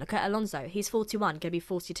again look at Alonso, he's 41, going to be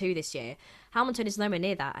 42 this year. Hamilton is nowhere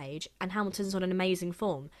near that age, and Hamilton's on an amazing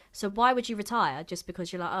form. So why would you retire just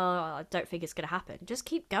because you're like, oh, I don't think it's going to happen? Just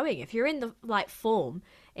keep going. If you're in the form,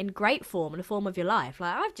 in great form, in the form of your life,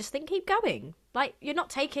 like I just think keep going. Like you're not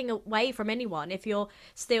taking away from anyone if you're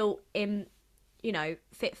still in,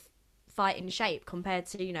 fit fighting shape compared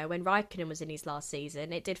to when Raikkonen was in his last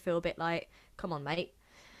season. It did feel a bit like, come on, mate,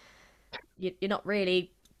 you're not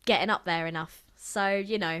really getting up there enough. So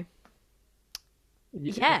yeah,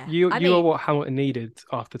 you are what Hamilton needed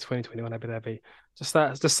after 2021 Abu Dhabi.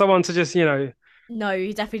 Just someone to just No,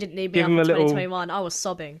 you definitely didn't need me after 2021. I was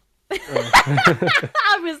sobbing.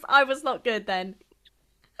 I was not good then.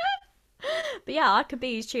 But yeah, I could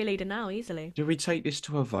be his cheerleader now easily. Do we take this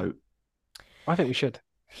to a vote? I think we should.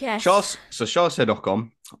 Yes. Charles said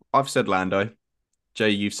Ocon. I've said Lando.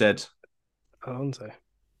 Jay, you've said Alonso.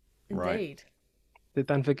 Indeed. Right. Did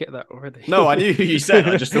Dan forget that already? No, I knew who you said.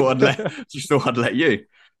 I just thought I'd let you.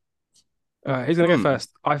 All right, who's gonna go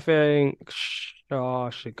first? I think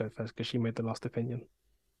Shah should go first because she made the last opinion.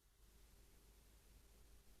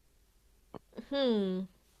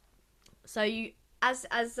 So you, as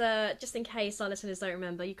just in case our listeners don't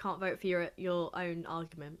remember, you can't vote for your own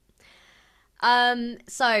argument.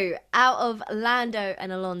 So out of Lando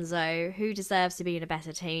and Alonso, who deserves to be in a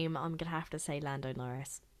better team? I'm gonna have to say Lando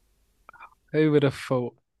Norris. Who would have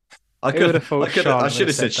thought? I should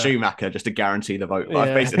have said Schumacher just to guarantee the vote. But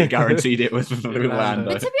I've basically guaranteed it with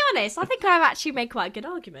Lando. But to be honest, I think I've actually made quite a good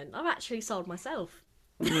argument. I've actually sold myself.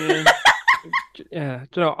 Yeah. Yeah.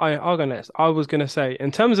 Do you know, I'll go next. I was going to say,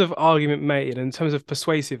 in terms of argument made, in terms of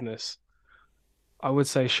persuasiveness, I would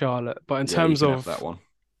say Charlotte. But in terms of that one,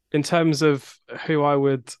 in terms of who I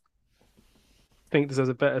would think deserves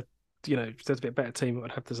a better, deserves to be a better team, I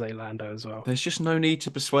would have to say Lando as well. There's just no need to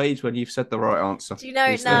persuade when you've said the right answer. Do you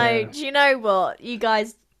know? No. Do you know what you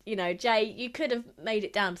guys? Jay, you could have made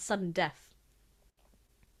it down to sudden death.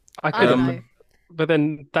 I could have. But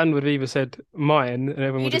then Dan would have either said mine, and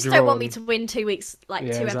everyone would have You just don't want me to win 2 weeks, two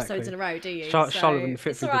episodes in a row, do you? Charlotte wouldn't fit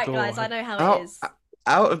it's through all right, the door. guys. I know how it is.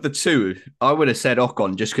 Out of the two, I would have said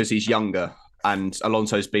Ocon just because he's younger and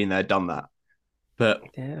Alonso's been there, done that. But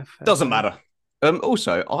doesn't matter.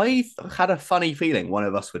 Also, I had a funny feeling one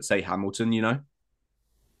of us would say Hamilton.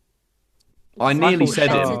 I nearly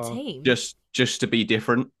said him just to be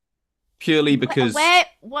different. Purely because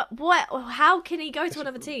how can he go to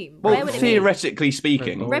another team? Well, Where would theoretically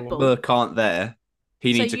speaking, Red Bull. Leclerc aren't there.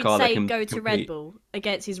 He needs a car that can go to Red Bull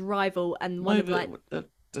against his rival and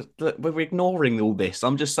we're ignoring all this.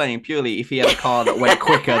 I'm just saying purely if he had a car that went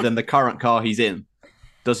quicker than the current car he's in,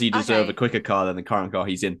 does he deserve a quicker car than the current car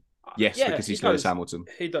he's in? Yes, because he's Lewis Hamilton.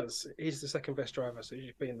 He does. He's the second best driver, so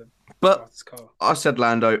he'd be in the fastest car. I said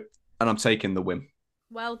Lando, and I'm taking the win.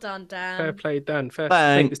 Well done, Dan. Fair play, Dan. Fair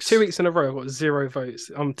play. It's 2 weeks in a row. I've got 0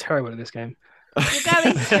 votes. I'm terrible at this game.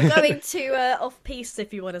 You're going to off-piste,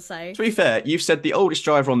 if you want to say. To be fair, you've said the oldest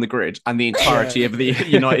driver on the grid and the entirety of the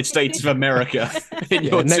United States of America in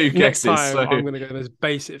your two guesses. Next time, I'm going to go the most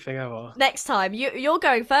basic thing ever. Next time. You're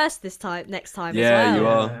going first this time. Next time as well. Yeah, you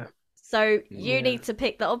are. So you need to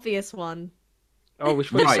pick the obvious one. Oh, we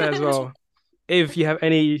should say as well. If you have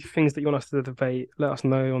any things that you want us to debate, let us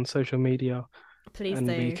know on social media. Please and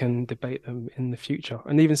do. We can debate them in the future.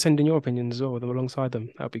 And even send in your opinions as well alongside them.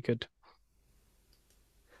 That would be good.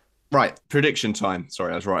 Right, prediction time.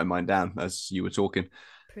 Sorry, I was writing mine down as you were talking.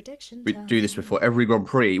 Prediction We time. do this before every Grand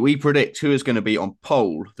Prix. We predict who is going to be on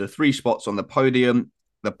pole, the 3 spots on the podium,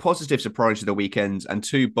 the positive surprise of the weekend, and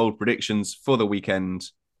 2 bold predictions for the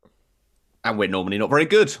weekend. And we're normally not very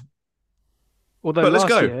good. Although but let's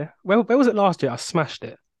go. Year, where was it last year? I smashed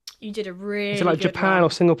it. You did a really Is it like good Japan one.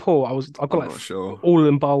 or Singapore? I got all of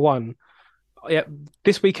them bar one. Yeah,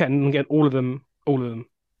 this weekend I'm getting all of them. All of them.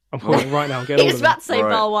 I'm calling it right now. I'm getting He all was of them. about to say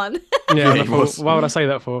Right. bar one. Yeah, Yeah, and I he thought, was. why would I say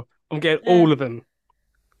that for? I'm getting all of them.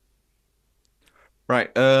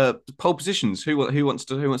 Right. Pole positions. Who wants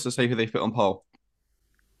to say who they put on pole?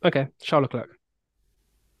 Okay, Charles Leclerc.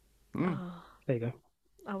 Oh, There you go.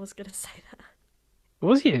 I was gonna say that.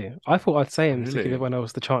 Was you? I thought I'd say him to give Really? everyone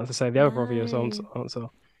else the chance to say the other obvious No. answer.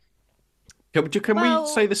 Can we Well,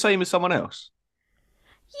 say the same as someone else?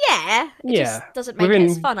 yeah. It Yeah, just doesn't make it as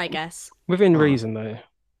within fun, I guess. within Oh. reason though.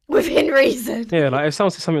 Within reason. Yeah, like if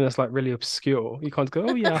someone says something that's like really obscure, you can't go,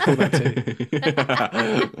 oh yeah, I thought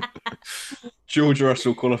that too. George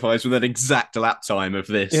Russell qualifies with an exact lap time of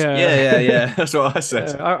this. Yeah. Yeah. That's what I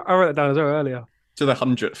said. Yeah, I wrote it down as well earlier. To the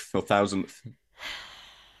 100th or 1,000th.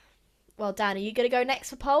 Well, Dan, are you gonna go next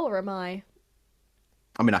for pole or am I?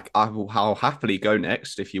 I mean, I'll happily go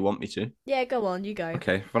next if you want me to. Yeah, go on, you go.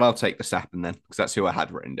 Okay, well, I'll take the Verstappen then, because that's who I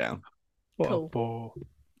had written down. What Cool. a bore.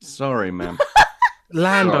 Sorry, man.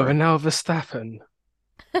 Lando Sorry. and now Verstappen.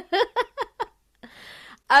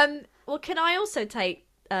 Well, can I also take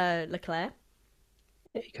Leclerc?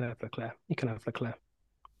 Yeah, you can have Leclerc. You can have Leclerc.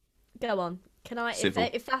 Go on. Can I? Civil.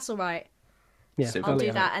 If that's all right, Yeah, Civil. I'll let do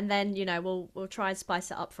you have that, and then we'll try and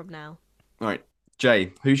spice it up from now. All right,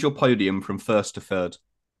 Jay, who's your podium from first to third? it.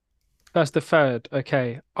 First to third.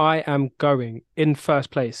 Okay, I am going in first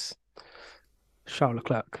place. Charles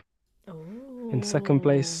Leclerc. In second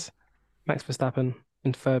place, Max Verstappen.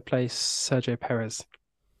 In third place, Sergio Perez.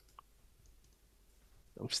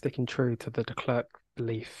 I'm sticking true to the Leclerc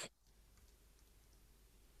belief.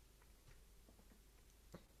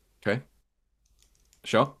 Okay.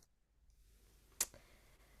 Sure.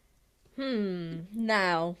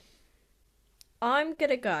 Now, I'm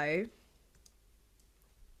gonna go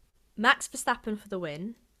Max Verstappen for the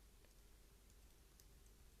win.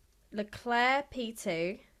 Leclerc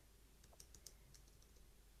P2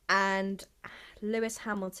 and Lewis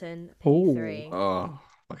Hamilton P3. Oh,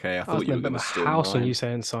 okay. I I was thought you going were to bet going my to steal house on mine. you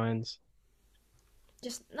saying signs.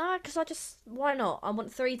 Why not? I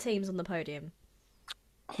want 3 teams on the podium.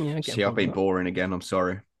 Yeah, I get See, I've involved been in that. boring again. I'm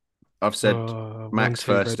sorry. I've said Oh, Max 1-2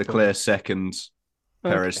 first, Red Bull. Leclerc second,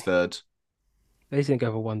 Perez Okay. third. If he's going to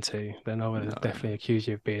go for 1-2, then I would have No. definitely accused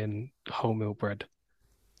you of being wholemeal bread.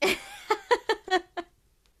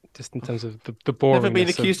 Just in terms of the boring. Never been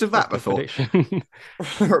accused of that before. Prediction.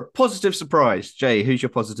 Positive surprise. Jay, who's your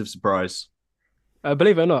positive surprise?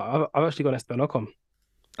 Believe it or not, I've actually got Esteban Ocon.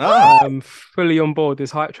 Ah, I'm fully on board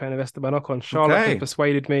this hype train of Esteban Ocon. Charlotte Okay. has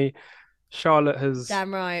persuaded me. Charlotte has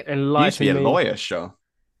Damn right. you used to be enlightened a me. lawyer, Shaw.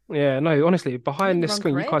 Yeah, no, honestly, behind the this wrong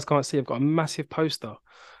screen, you career. guys can't see. I've got a massive poster,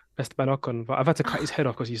 Esteban Ocon, but I've had to cut his head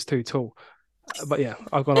off because he's too tall. But yeah,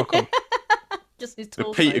 I've gone Ocon. Just his The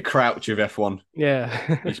torso. Peter Crouch of F1.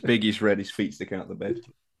 Yeah. He's big, he's red, his feet sticking out the bed.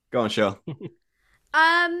 Go on, Shaw.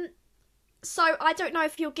 So I don't know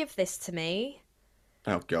if you'll give this to me.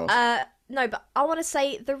 Oh, God. No, but I want to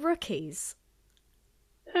say the rookies.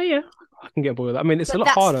 Yeah, I can get on board with that. I mean, it's But a lot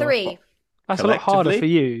that's harder. 3. That's a lot harder Collectively? for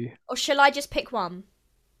you. Or shall I just pick one?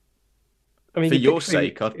 I mean, For you your pick three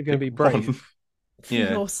sake, I'd if you're going to be pick one. brave. For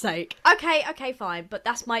Yeah. your sake. Okay, fine. But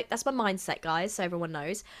that's my mindset, guys, so everyone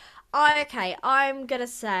knows. Okay, I'm gonna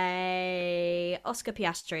say Oscar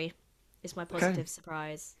Piastri is my positive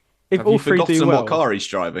surprise. If Have all you three forgotten do well, what car he's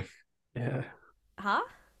driving? yeah. Huh?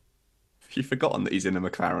 Have you forgotten that he's in a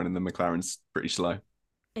McLaren and the McLaren's pretty slow?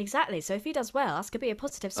 Exactly. So if he does well, that's gonna be a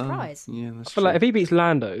positive surprise. Yeah, I that's feel like if he beats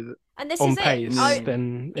Lando And this on is pace, it.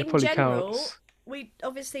 then it In probably general, counts. we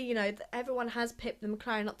obviously, everyone has pipped the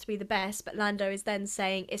McLaren not to be the best, but Lando is then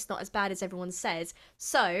saying it's not as bad as everyone says.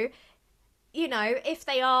 So, if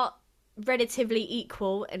they are relatively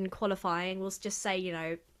equal in qualifying, we'll just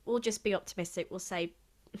say, we'll just be optimistic. We'll say,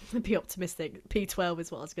 be optimistic. P12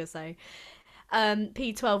 is what I was going to say.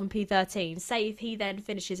 P12 and P13. Say if he then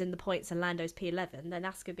finishes in the points and Lando's P11, then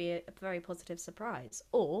that's going to be a very positive surprise.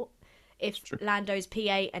 Or if Lando's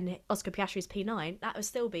P8 and Oscar Piastri's P9, that would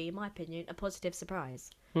still be, in my opinion, a positive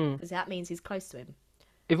surprise. Because that means he's close to him.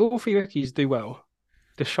 If all 3 rookies do well,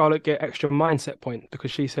 does Charlotte get extra mindset point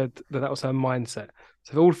because she said that was her mindset?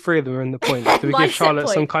 So if all 3 of them are in the points, do we give Mindset Charlotte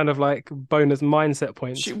some point. kind of like bonus mindset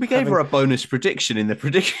points? We gave her a bonus prediction in the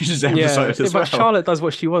predictions Yeah, episode as but well. Charlotte does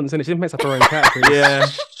what she wants, and she makes up her own categories. Yeah.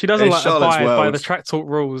 She doesn't It's like Charlotte's abide by world. the track talk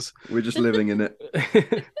rules. We're just living in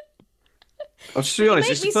it. I'll just be honest,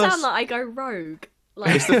 You it's make the me first. sound like I go rogue.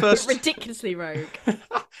 Like, It's the first- ridiculously rogue.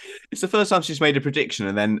 It's the first time she's made a prediction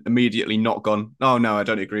and then immediately not gone. Oh no, I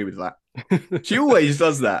don't agree with that. She always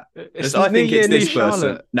does that. I think it's this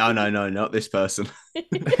person. No, not this person.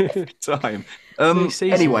 Every time.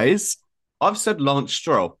 See. Anyways, I've said Lance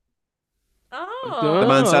Stroll. The Oh,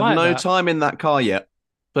 man's I had like no that. time in that car yet,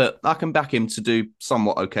 but I can back him to do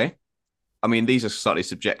somewhat okay. I mean, these are slightly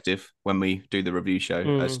subjective when we do the review show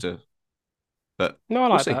as Mm. to, but No, I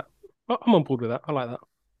we'll like see. that. I'm on board with that. I like that.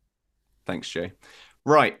 Thanks, Jay.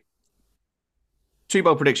 Right, two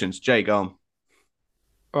bold predictions. Jay, go on.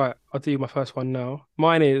 All right, I'll do my first one now.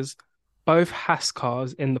 Mine is both Haas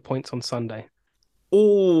cars in the points on Sunday.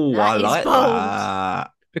 Oh, I that is like bold.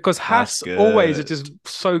 that. Because That's Haas always are just good.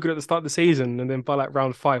 so good at the start of the season, and then by like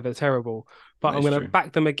round 5, they're terrible. But I'm That's going to true.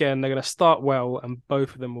 back them again. They're going to start well, and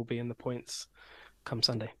both of them will be in the points come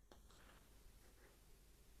Sunday.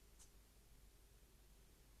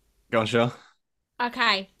 Go on, Shaw.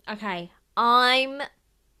 Okay. I'm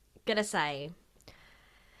gonna say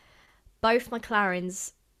both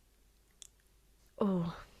McLarens.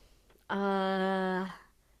 Oh,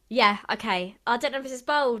 yeah. Okay. I don't know if this is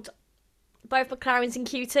bold. Both McLarens in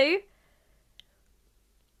Q2.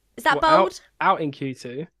 Is that Well, out bold? out in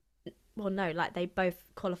Q2. Well, no. Like they both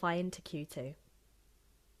qualify into Q2.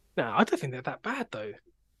 No, I don't think they're that bad though.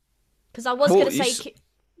 Because I was Well, gonna say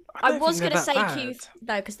I I don't think was they're gonna that say bad.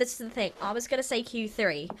 no, because this is the thing. I was gonna say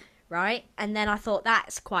Q3, right? And then I thought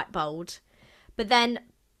that's quite bold. But then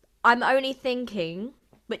I'm only thinking,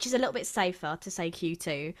 which is a little bit safer to say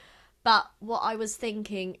Q2. But what I was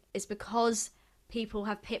thinking is because people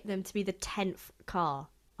have picked them to be the 10th car,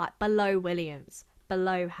 like below Williams,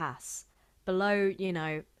 below Haas, below,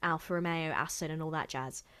 Alfa Romeo, Aston, and all that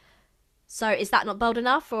jazz. So is that not bold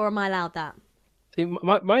enough, or am I allowed that? See,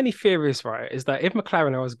 my only fear is right is that if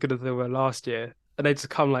McLaren are as good as they were last year, and they just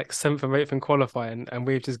come like 7th and 8th in qualifying, and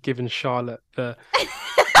we've just given Charlotte the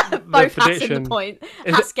Both Haas in the prediction, point.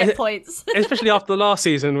 is Haas get it, points. especially after the last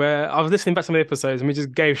season where I was listening back to some of the episodes and we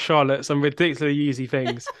just gave Charlotte some ridiculously easy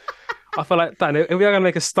things. I feel like, Dan, if we are going to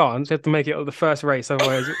make a stance, we have to make it the first race.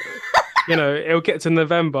 Otherwise, it'll get to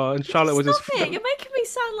November and Charlotte will just. Stop it! You're making me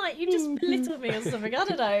sound like you just belittled me or something. I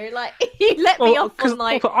don't know. Like you let me Well, off because on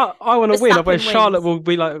like I want to win. Otherwise, Verstappen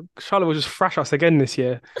wins. Charlotte will just thrash us again this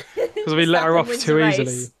year because we let her Verstappen off wins the too easily.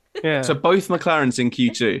 race. Yeah. So both McLarens in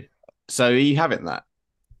Q2. So are you having that?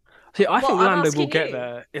 See, I What think I'm Lando will asking get you.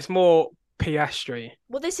 there. It's more Piastri.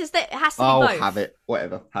 Well, this is it has to be I'll both. have it.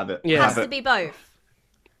 Whatever. Have it. Yeah. Has Have to it. be both.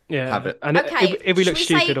 Yeah. Have it. And Okay. if we should look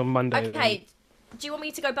stupid say, on Monday, okay. Do you want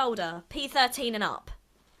me to go bolder? P13 and up.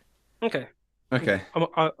 then okay. Okay.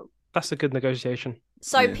 That's a good negotiation.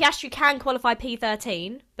 So Yeah. Piastri can qualify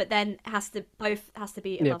P13, but then both has to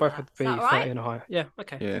be above Yeah, both that. have to Is be that 30 right? and higher. Yeah,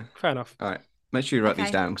 okay. Yeah. Fair enough. All right. Make sure you write these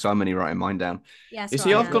Okay. down because I'm only writing mine down. Yes, You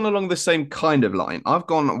see, right. I've gone along the same kind of line. I've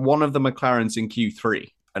gone one of the McLarens in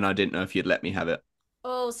Q3, and I didn't know if you'd let me have it.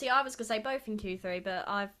 Oh, see, I was gonna say both in Q3, but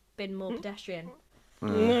I've been more pedestrian.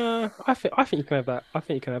 No, I think you can have that. I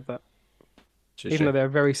think you can have that. Even though Shit. they're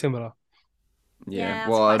very similar. Yeah. that's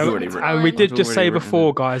Well, quite I'd already similar to written. And we mine. did I'd just already say written before,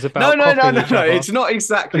 it. guys, No, about no, no, copying no, each no. other. It's not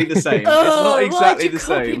exactly the same. It's Oh, not why'd exactly you the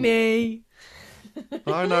copy same. me?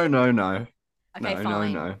 No, no, no, no. Okay, No,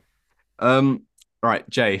 fine. no, no. Right,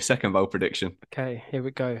 Jay, second bold prediction. Okay, here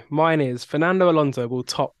we go. Mine is Fernando Alonso will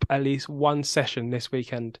top at least one session this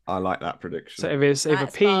weekend. I like that So prediction. if it's either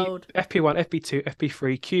That's bold. FP1, FP2,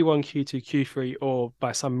 FP3, Q1, Q2, Q3, or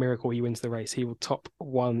by some miracle he wins the race, he will top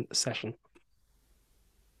one session.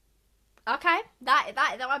 Okay, that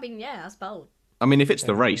I mean, yeah, that's bold. I mean, if it's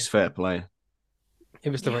the Yeah. race, fair play.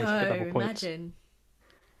 If it's the race, I get double points. Imagine.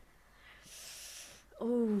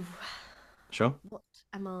 Oh, Sure. what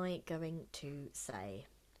am I going to say?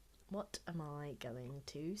 What am I going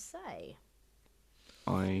to say?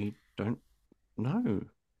 I don't know.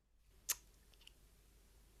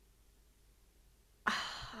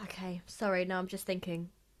 Okay, sorry, no, I'm just thinking.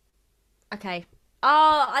 Okay.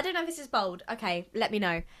 Oh, I don't know if this is bold. Okay, let me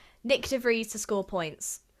know. Nick De Vries to score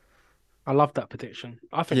points. I love that prediction.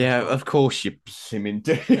 I think Yeah, that's bold. of course you him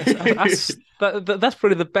That's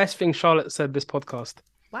probably the best thing Charlotte said this podcast.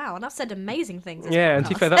 Wow, and I've said amazing things. This Yeah, and to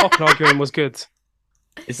be podcast. fair, that Ocon argument was good.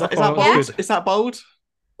 Is that Ocon was bold? good. Is that bold?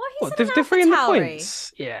 Well, he's What, an the three in the AlphaTauri.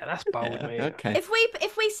 points? Yeah, that's bold, Yeah, mate. okay. If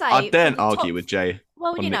we say I daren't for the argue top- with Jay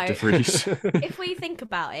well, on you Nick know, De Vries. if we think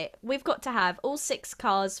about it, we've got to have all 6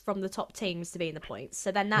 cars from the top teams to be in the points.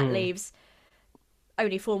 So then that leaves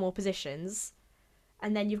only 4 more positions.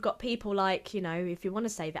 And then you've got people like, if you want to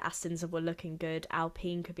say that Aston's were looking good,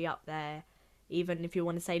 Alpine could be up there. Even if you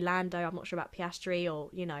want to say Lando, I'm not sure about Piastri or,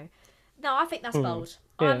 No, I think that's bold.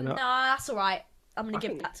 Yeah, No, that's all right. I'm going to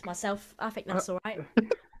give that to myself. I think that's all right.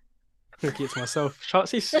 I'm gonna keep it to myself.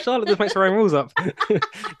 Charlotte just makes her own rules up. I think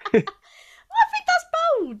that's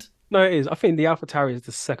bold. No, it is. I think the AlphaTauri is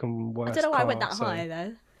the second worst. I don't know why I went car, that so, high,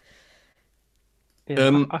 though.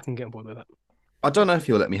 Yeah, I can get on board with that. I don't know if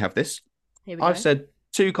you'll let me have this. Here we go. I've said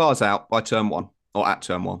 2 cars out by turn 1 or at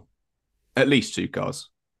turn 1. At least 2 cars.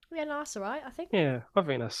 Yeah, no, that's all right, I think. Yeah, I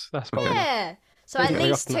think that's bold enough. Yeah. So Doesn't at very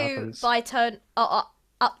least often that 2 happens. by turn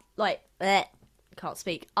can't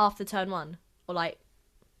speak after turn 1 or like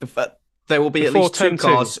There will be at Before least 2 turn 2.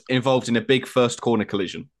 cars involved in a big first corner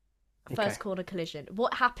collision. first corner collision.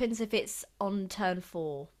 What happens if it's on turn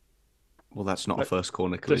 4? Well, that's not a But first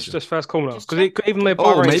corner collision. Just first corner. Just Because check. even though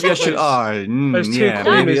Oh, Bahrain maybe I got should. those 2 Yeah,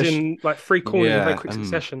 corners maybe I should. in like 3 corners in very Yeah, quick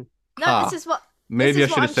succession. No, Ah, this is what maybe I this is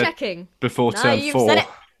should what have I'm said checking. before No, turn you've 4. said it.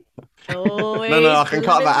 Always No, I can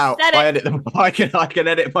cut that out. said I it. edit them. I can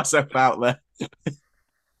edit myself out there.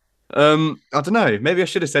 I don't know. Maybe I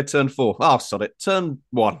should have said turn 4. Oh, sod it. Turn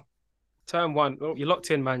 1. Turn 1. Oh, you're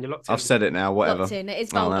locked in, man. You're locked in. I've said it now. Whatever. Locked in. It is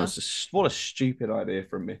Oh, vulgar. that was what a stupid idea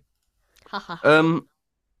from me. Haha.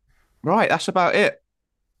 Right, that's about it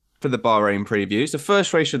for the Bahrain previews. The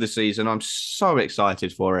first race of the season. I'm so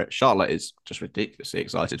excited for it. Charlotte is just ridiculously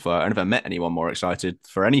excited for it. I've never met anyone more excited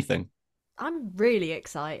for anything. I'm really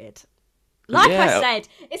excited. Like I Yeah. said,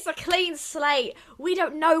 it's a clean slate. We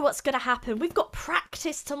don't know what's going to happen. We've got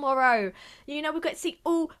practice tomorrow. You know, we've got to see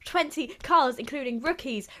all 20 cars, including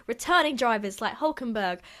rookies, returning drivers like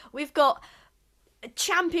Hulkenberg. We've got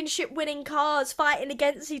championship-winning cars fighting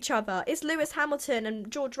against each other. Is Lewis Hamilton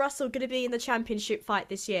and George Russell going to be in the championship fight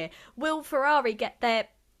this year? Will Ferrari get their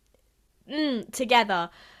together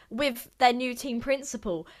with their new team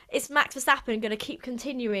principal? Is Max Verstappen going to keep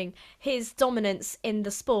continuing his dominance in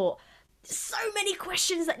the sport? So many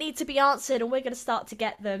questions that need to be answered, and we're going to start to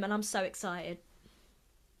get them, and I'm so excited.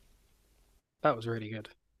 That was really good.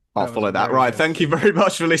 I'll That was follow that. very Right. good. Thank you very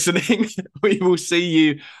much for listening. We will see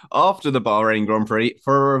you after the Bahrain Grand Prix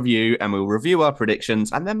for a review, and we'll review our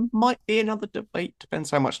predictions, and there might be another debate.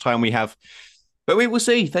 Depends how much time we have. But we will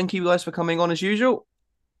see. Thank you guys for coming on as usual.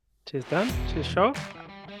 Cheers, Dan. Cheers, Shaw.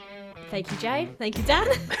 Thank you, Jay. Thank you, Dan.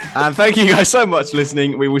 And thank you guys so much for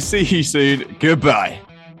listening. We will see you soon. Goodbye.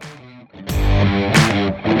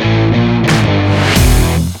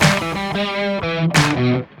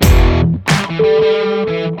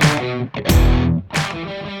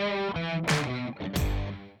 Thank you.